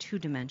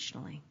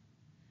two-dimensionally,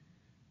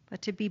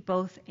 but to be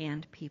both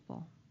and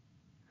people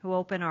who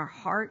open our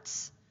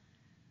hearts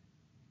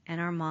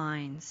and our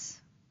minds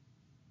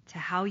to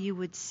how you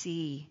would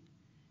see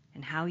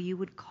and how you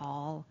would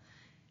call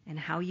and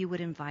how you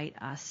would invite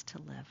us to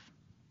live.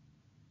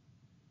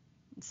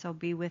 And so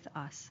be with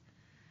us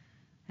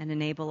and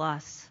enable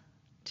us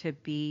to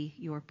be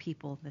your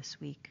people this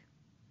week.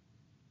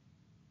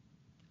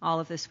 All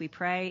of this we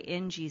pray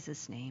in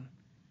Jesus' name.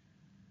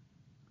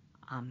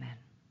 Amen.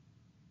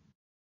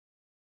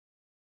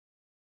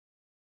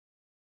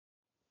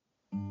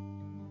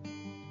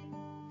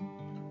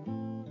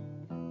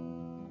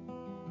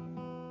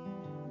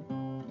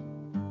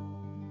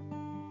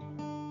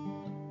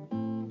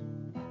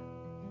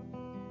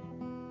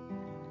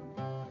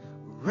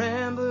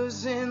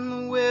 Ramblers in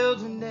the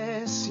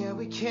wilderness, yeah,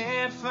 we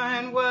can't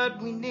find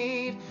what we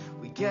need.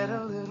 We get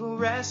a little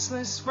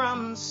restless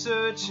from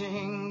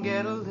searching,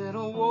 get a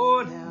little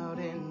worn out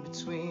in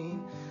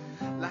between.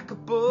 Like a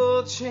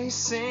bull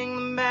chasing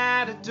the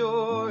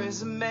matador,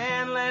 is a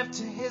man left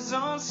to his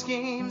own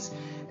schemes.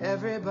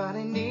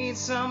 Everybody needs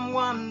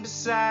someone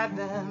beside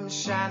them,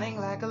 shining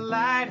like a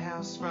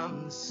lighthouse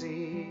from the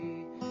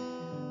sea.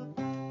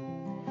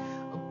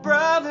 Oh,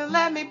 brother,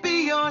 let me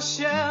be your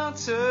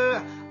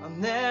shelter. I'll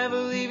never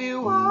leave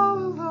you all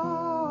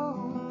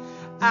alone.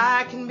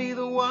 I can be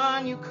the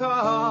one you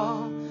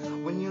call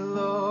when you're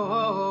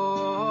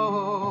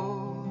low.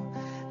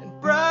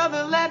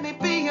 let me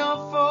be your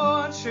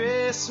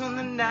fortress when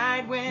the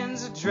night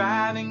winds are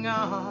driving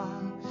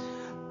on.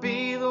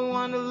 Be the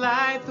one to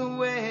light the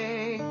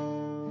way,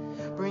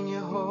 bring you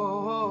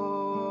home.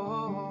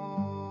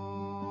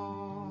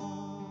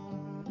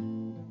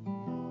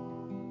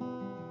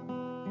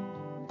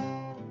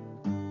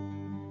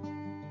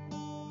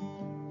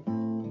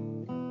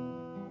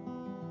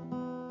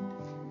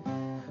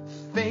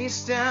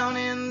 Face down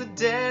in the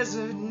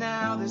desert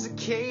now, there's a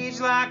cage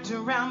locked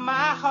around my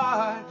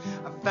heart.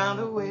 I found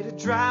a way to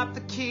drop the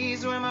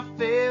keys where my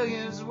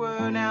failures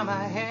were. Now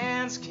my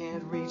hands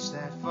can't reach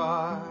that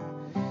far.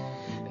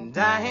 And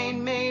I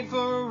ain't made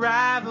for a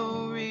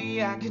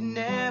rivalry, I could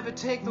never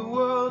take the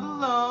world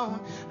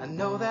alone. I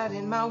know that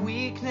in my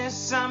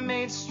weakness I'm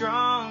made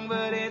strong,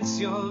 but it's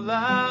your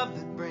love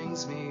that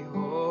brings me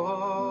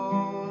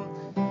home.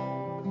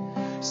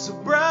 So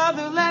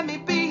brother, let me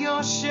be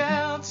your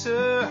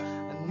shelter,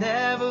 I'll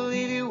never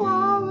leave you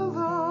all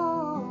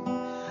alone.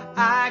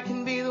 I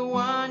can be the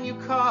one you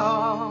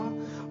call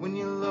when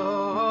you're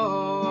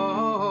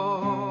low.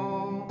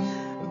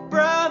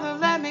 Brother,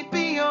 let me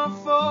be your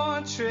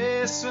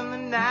fortress when the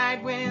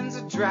night winds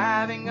are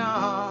driving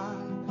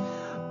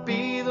on.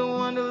 Be the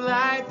one to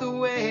light the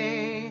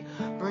way,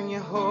 bring you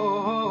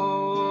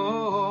home.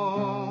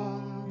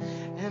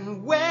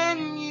 And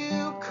when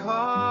you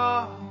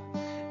call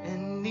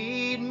and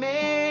need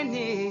me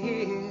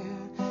near,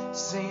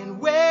 saying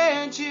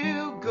where'd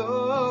you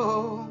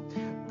go,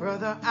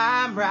 brother,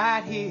 I'm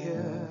right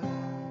here.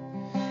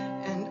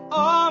 And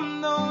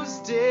on those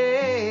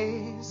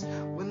days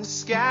when the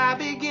sky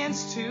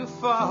begins to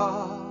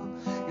fall,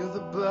 you're the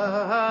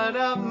blood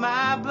of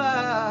my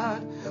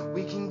blood,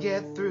 we can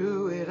get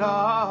through it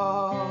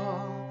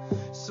all.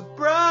 So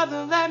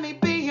brother, let me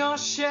be your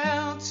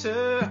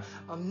shelter,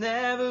 I'll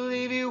never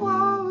leave you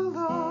all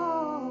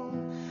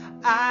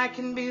alone. I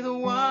can be the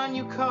one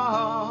you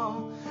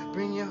call,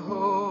 bring you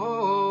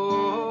home.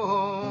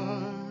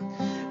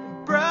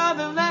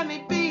 Brother, let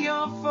me be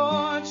your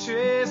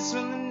fortress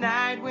when the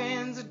night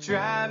winds are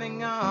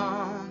driving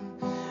on.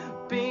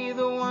 Be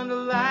the one to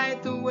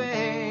light the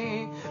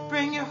way,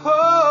 bring you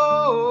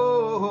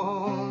home.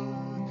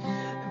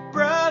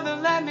 Brother,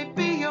 let me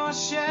be your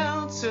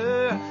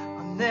shelter,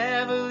 I'll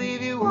never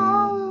leave you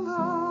all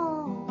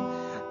alone.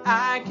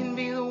 I can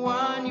be the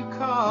one you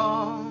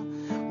call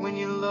when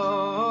you're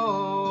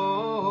low.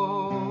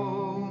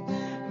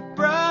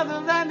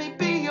 Brother, let me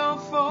be your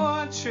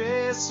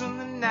fortress when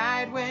the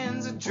night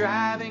winds are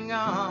driving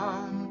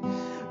on.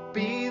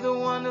 Be the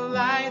one to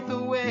light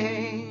the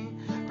way,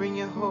 bring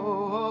you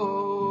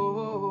home.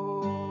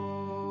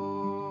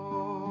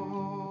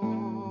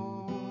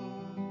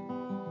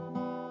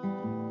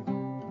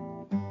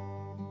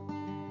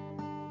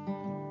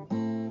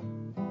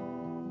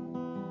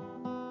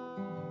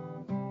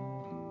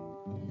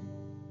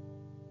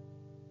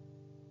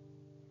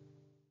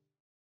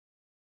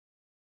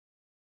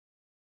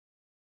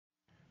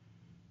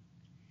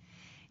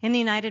 In the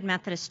United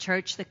Methodist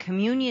Church, the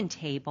communion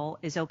table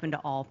is open to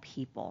all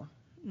people.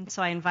 And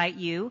so I invite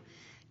you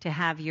to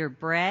have your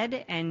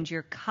bread and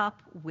your cup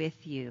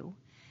with you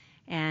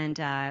and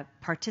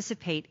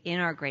participate in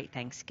our great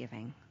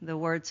Thanksgiving. The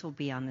words will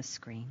be on the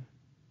screen.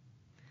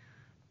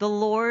 The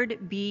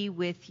Lord be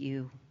with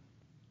you.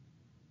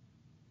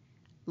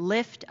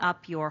 Lift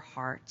up your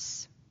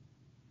hearts.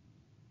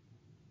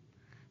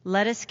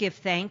 Let us give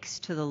thanks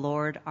to the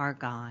Lord our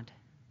God.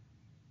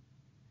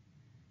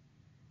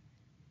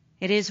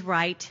 It is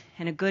right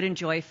and a good and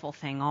joyful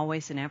thing,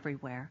 always and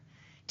everywhere,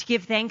 to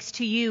give thanks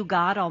to you,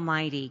 God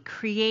Almighty,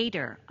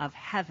 creator of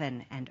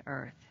heaven and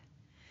earth.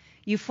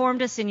 You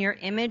formed us in your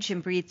image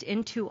and breathed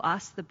into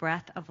us the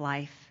breath of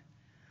life.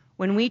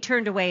 When we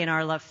turned away and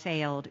our love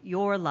failed,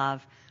 your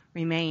love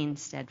remained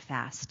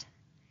steadfast.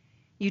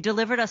 You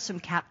delivered us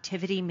from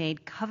captivity,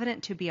 made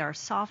covenant to be our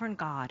sovereign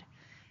God,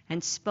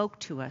 and spoke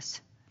to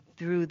us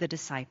through the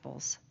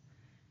disciples.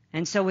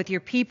 And so with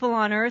your people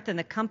on earth and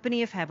the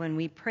company of heaven,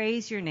 we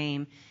praise your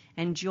name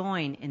and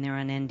join in their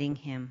unending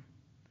hymn.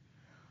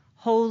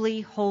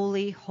 Holy,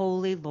 holy,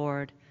 holy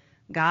Lord,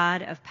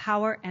 God of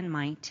power and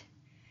might,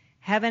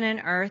 heaven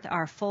and earth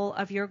are full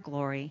of your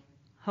glory.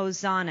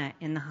 Hosanna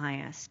in the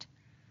highest.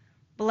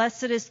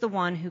 Blessed is the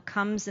one who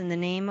comes in the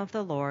name of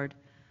the Lord.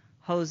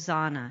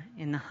 Hosanna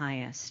in the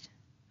highest.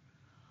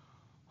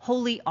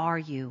 Holy are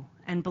you,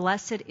 and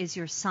blessed is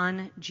your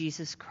Son,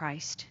 Jesus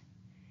Christ.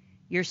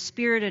 Your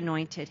Spirit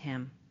anointed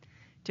him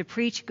to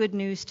preach good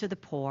news to the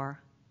poor,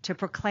 to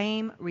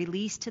proclaim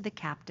release to the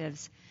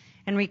captives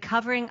and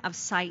recovering of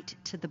sight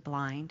to the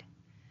blind,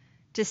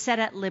 to set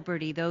at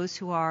liberty those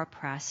who are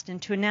oppressed,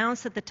 and to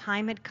announce that the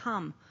time had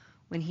come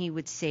when he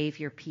would save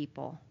your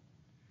people.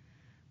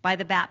 By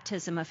the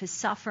baptism of his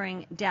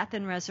suffering, death,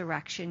 and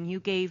resurrection, you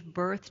gave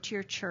birth to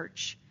your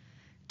church,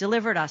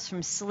 delivered us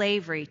from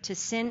slavery to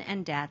sin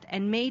and death,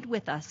 and made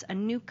with us a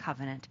new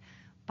covenant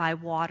by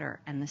water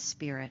and the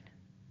Spirit.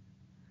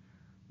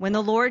 When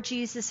the Lord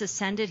Jesus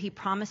ascended, he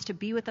promised to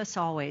be with us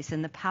always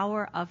in the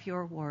power of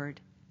your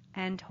word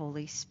and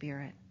Holy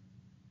Spirit.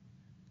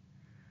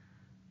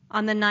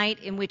 On the night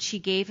in which he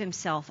gave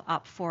himself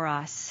up for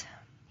us,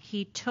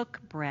 he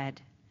took bread,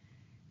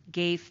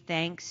 gave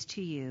thanks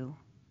to you,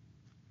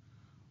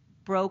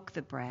 broke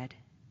the bread,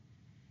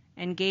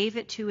 and gave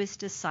it to his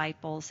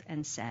disciples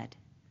and said,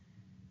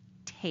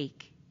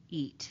 "Take,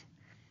 eat.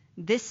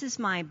 This is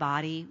my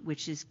body,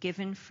 which is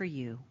given for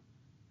you.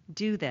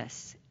 Do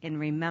this in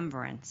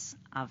remembrance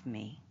of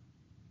me."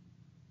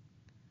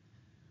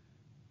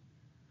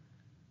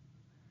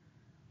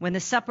 When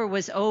the supper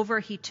was over,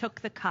 he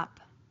took the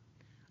cup.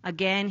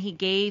 Again, he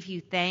gave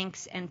you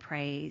thanks and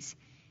praise.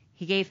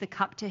 He gave the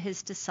cup to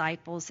his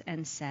disciples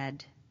and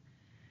said,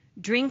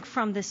 "Drink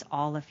from this,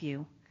 all of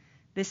you.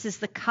 This is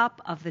the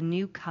cup of the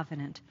new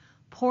covenant,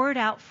 poured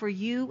out for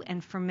you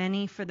and for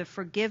many for the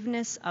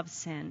forgiveness of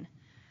sin.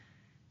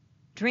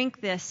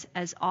 Drink this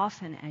as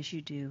often as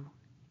you do,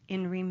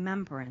 in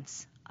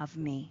remembrance of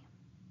me."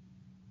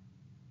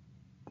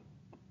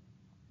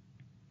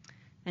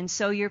 And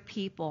so your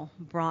people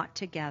brought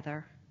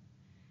together,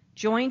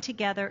 joined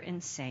together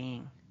in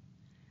saying,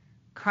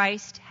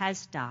 "Christ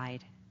has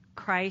died.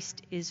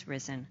 Christ is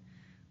risen.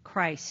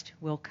 Christ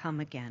will come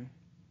again."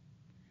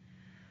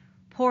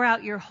 Pour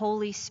out your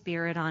Holy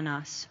Spirit on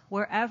us,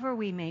 wherever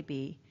we may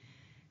be,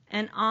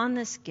 and on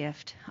this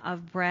gift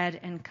of bread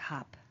and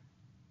cup.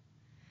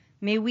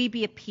 May we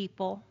be a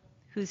people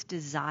whose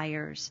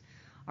desires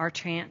are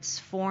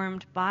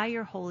transformed by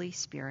your Holy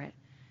Spirit,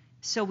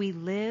 so we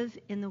live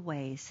in the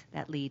ways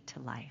that lead to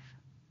life.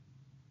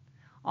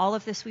 All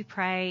of this we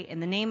pray in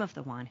the name of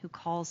the one who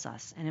calls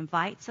us and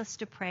invites us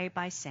to pray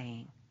by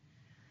saying,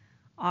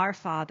 "Our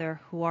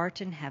Father, who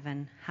art in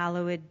heaven,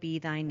 hallowed be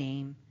thy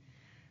name.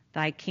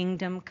 Thy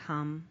kingdom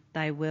come,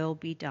 thy will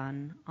be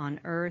done, on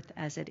earth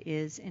as it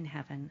is in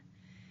heaven.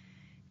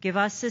 Give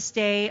us this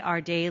day our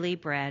daily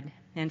bread,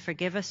 and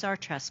forgive us our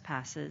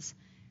trespasses,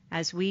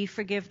 as we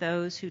forgive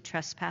those who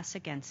trespass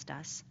against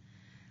us.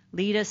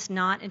 Lead us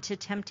not into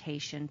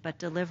temptation, but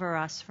deliver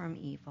us from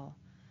evil.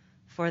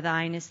 For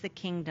thine is the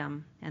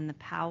kingdom, and the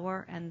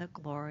power, and the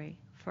glory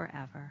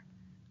forever.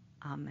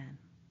 Amen."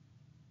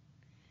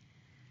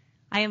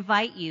 I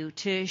invite you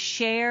to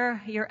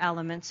share your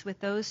elements with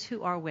those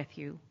who are with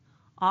you,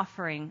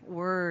 offering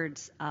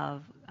words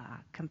of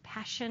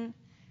compassion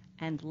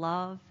and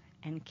love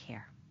and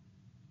care.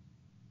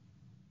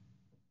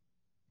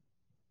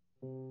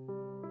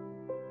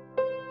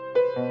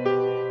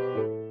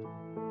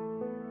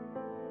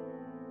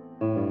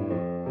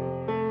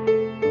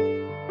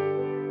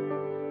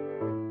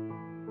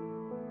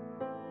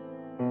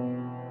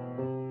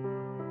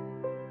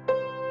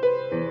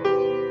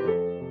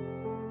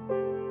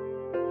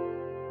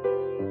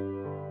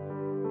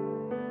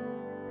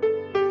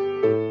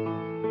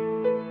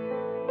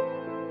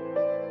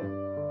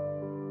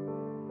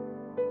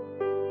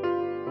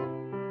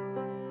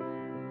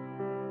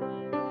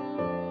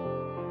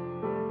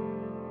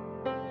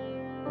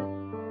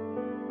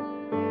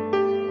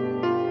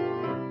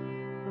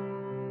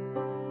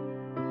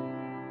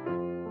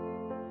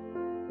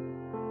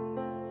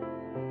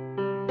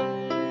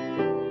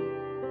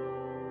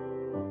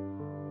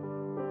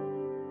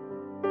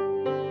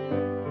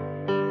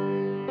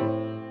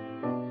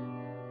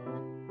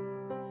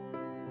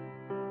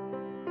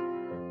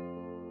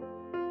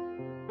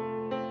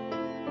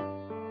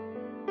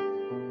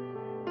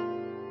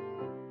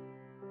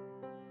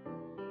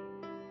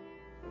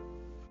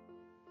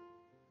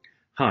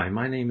 Hi,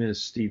 my name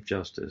is Steve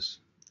Justice.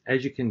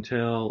 As you can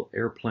tell,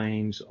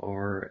 airplanes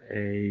are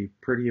a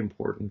pretty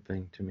important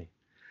thing to me.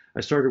 I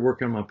started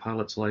working on my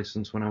pilot's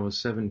license when I was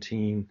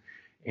 17,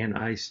 and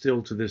I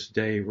still to this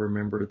day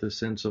remember the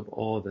sense of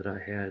awe that I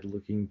had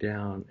looking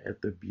down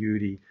at the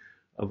beauty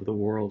of the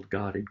world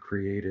God had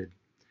created.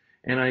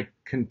 And I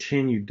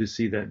continued to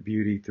see that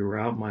beauty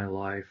throughout my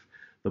life,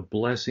 the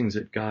blessings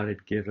that God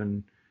had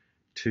given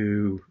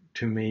to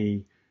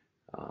me,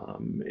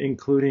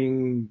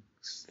 including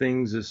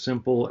things as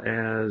simple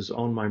as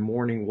on my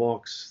morning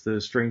walks,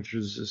 the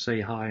strangers to say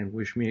hi and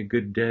wish me a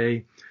good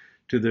day,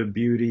 to the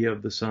beauty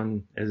of the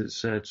sun as it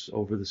sets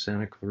over the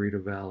Santa Clarita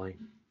Valley.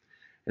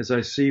 As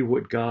I see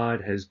what God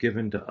has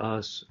given to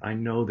us, I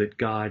know that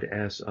God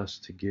asks us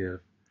to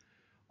give.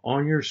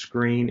 On your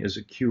screen is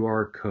a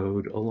QR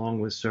code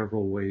along with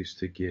several ways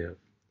to give.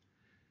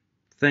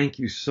 Thank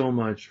you so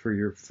much for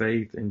your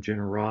faith and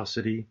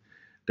generosity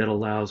that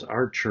allows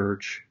our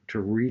church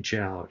to reach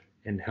out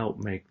and help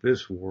make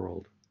this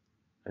world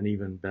an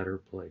even better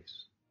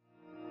place.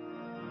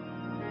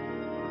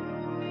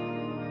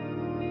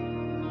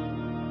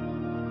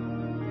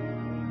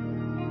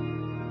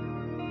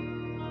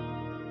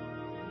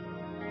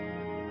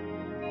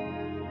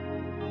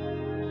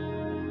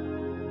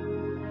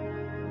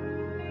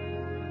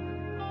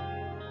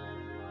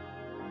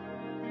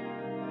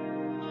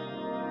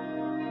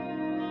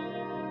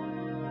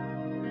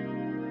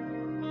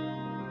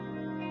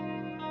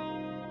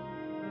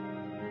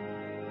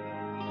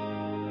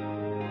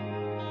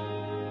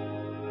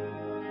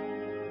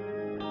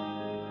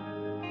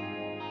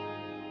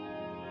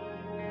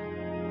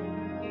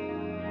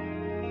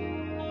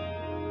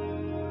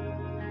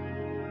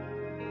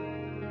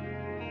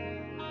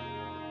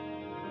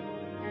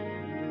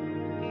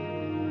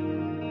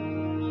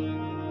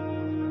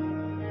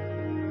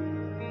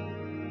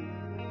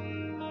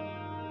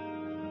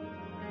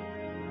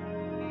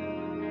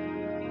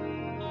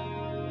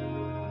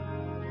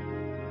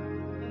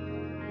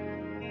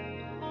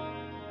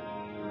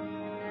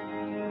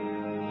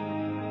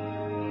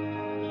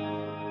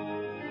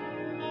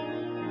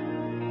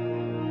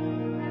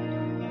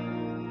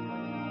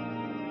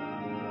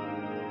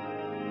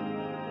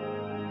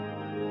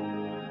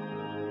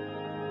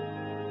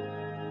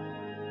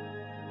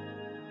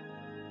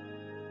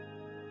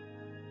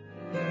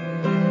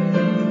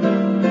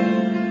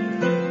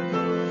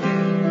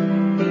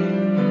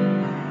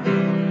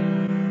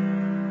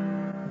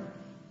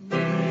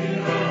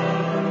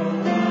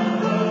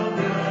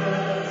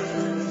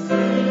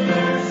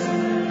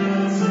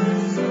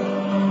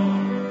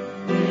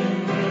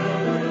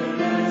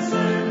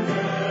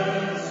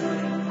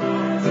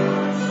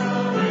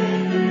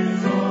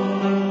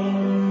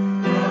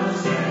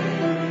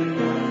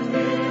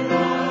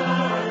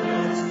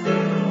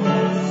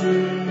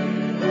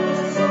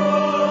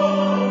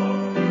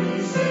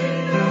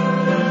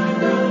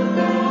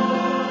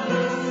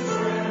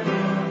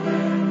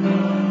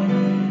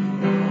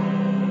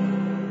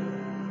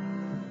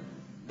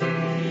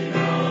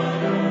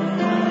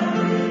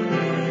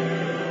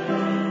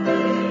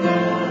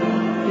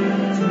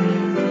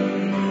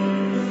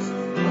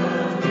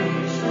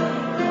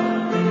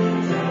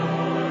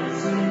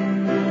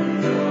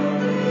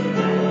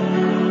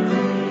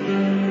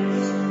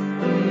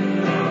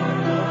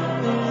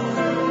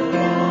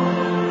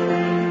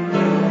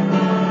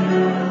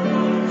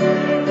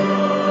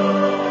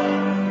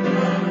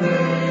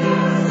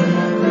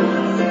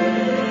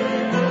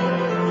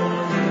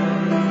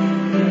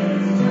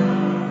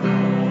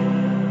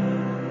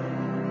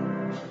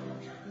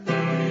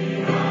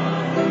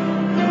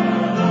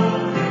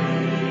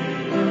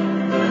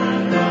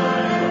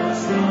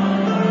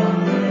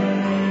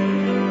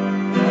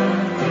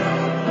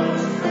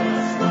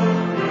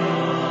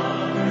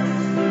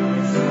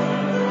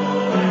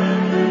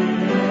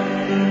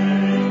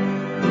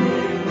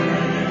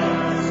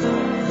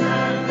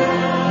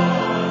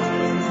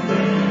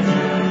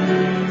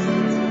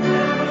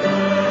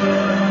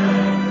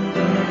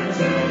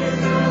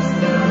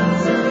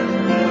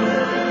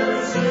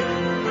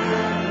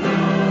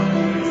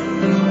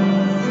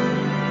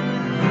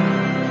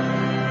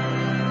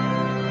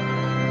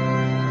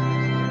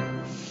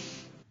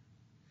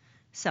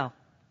 So,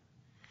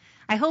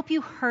 I hope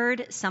you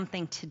heard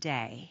something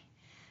today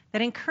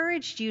that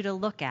encouraged you to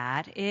look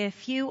at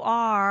if you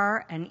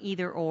are an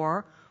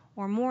either-or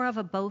more of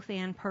a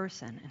both-and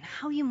person, and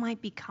how you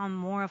might become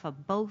more of a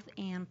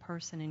both-and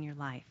person in your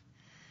life.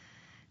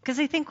 Because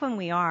I think when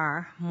we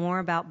are more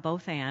about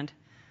both-and,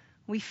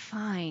 we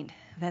find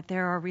that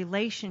there are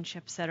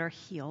relationships that are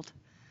healed,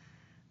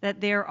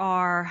 that there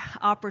are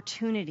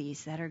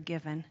opportunities that are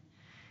given,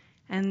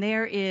 and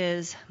there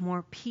is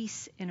more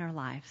peace in our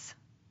lives.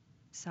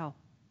 So,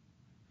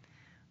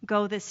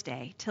 go this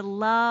day to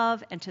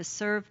love and to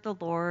serve the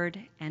Lord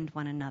and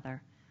one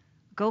another.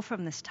 Go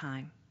from this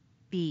time.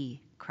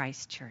 Be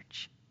Christ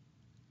Church.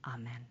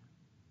 Amen.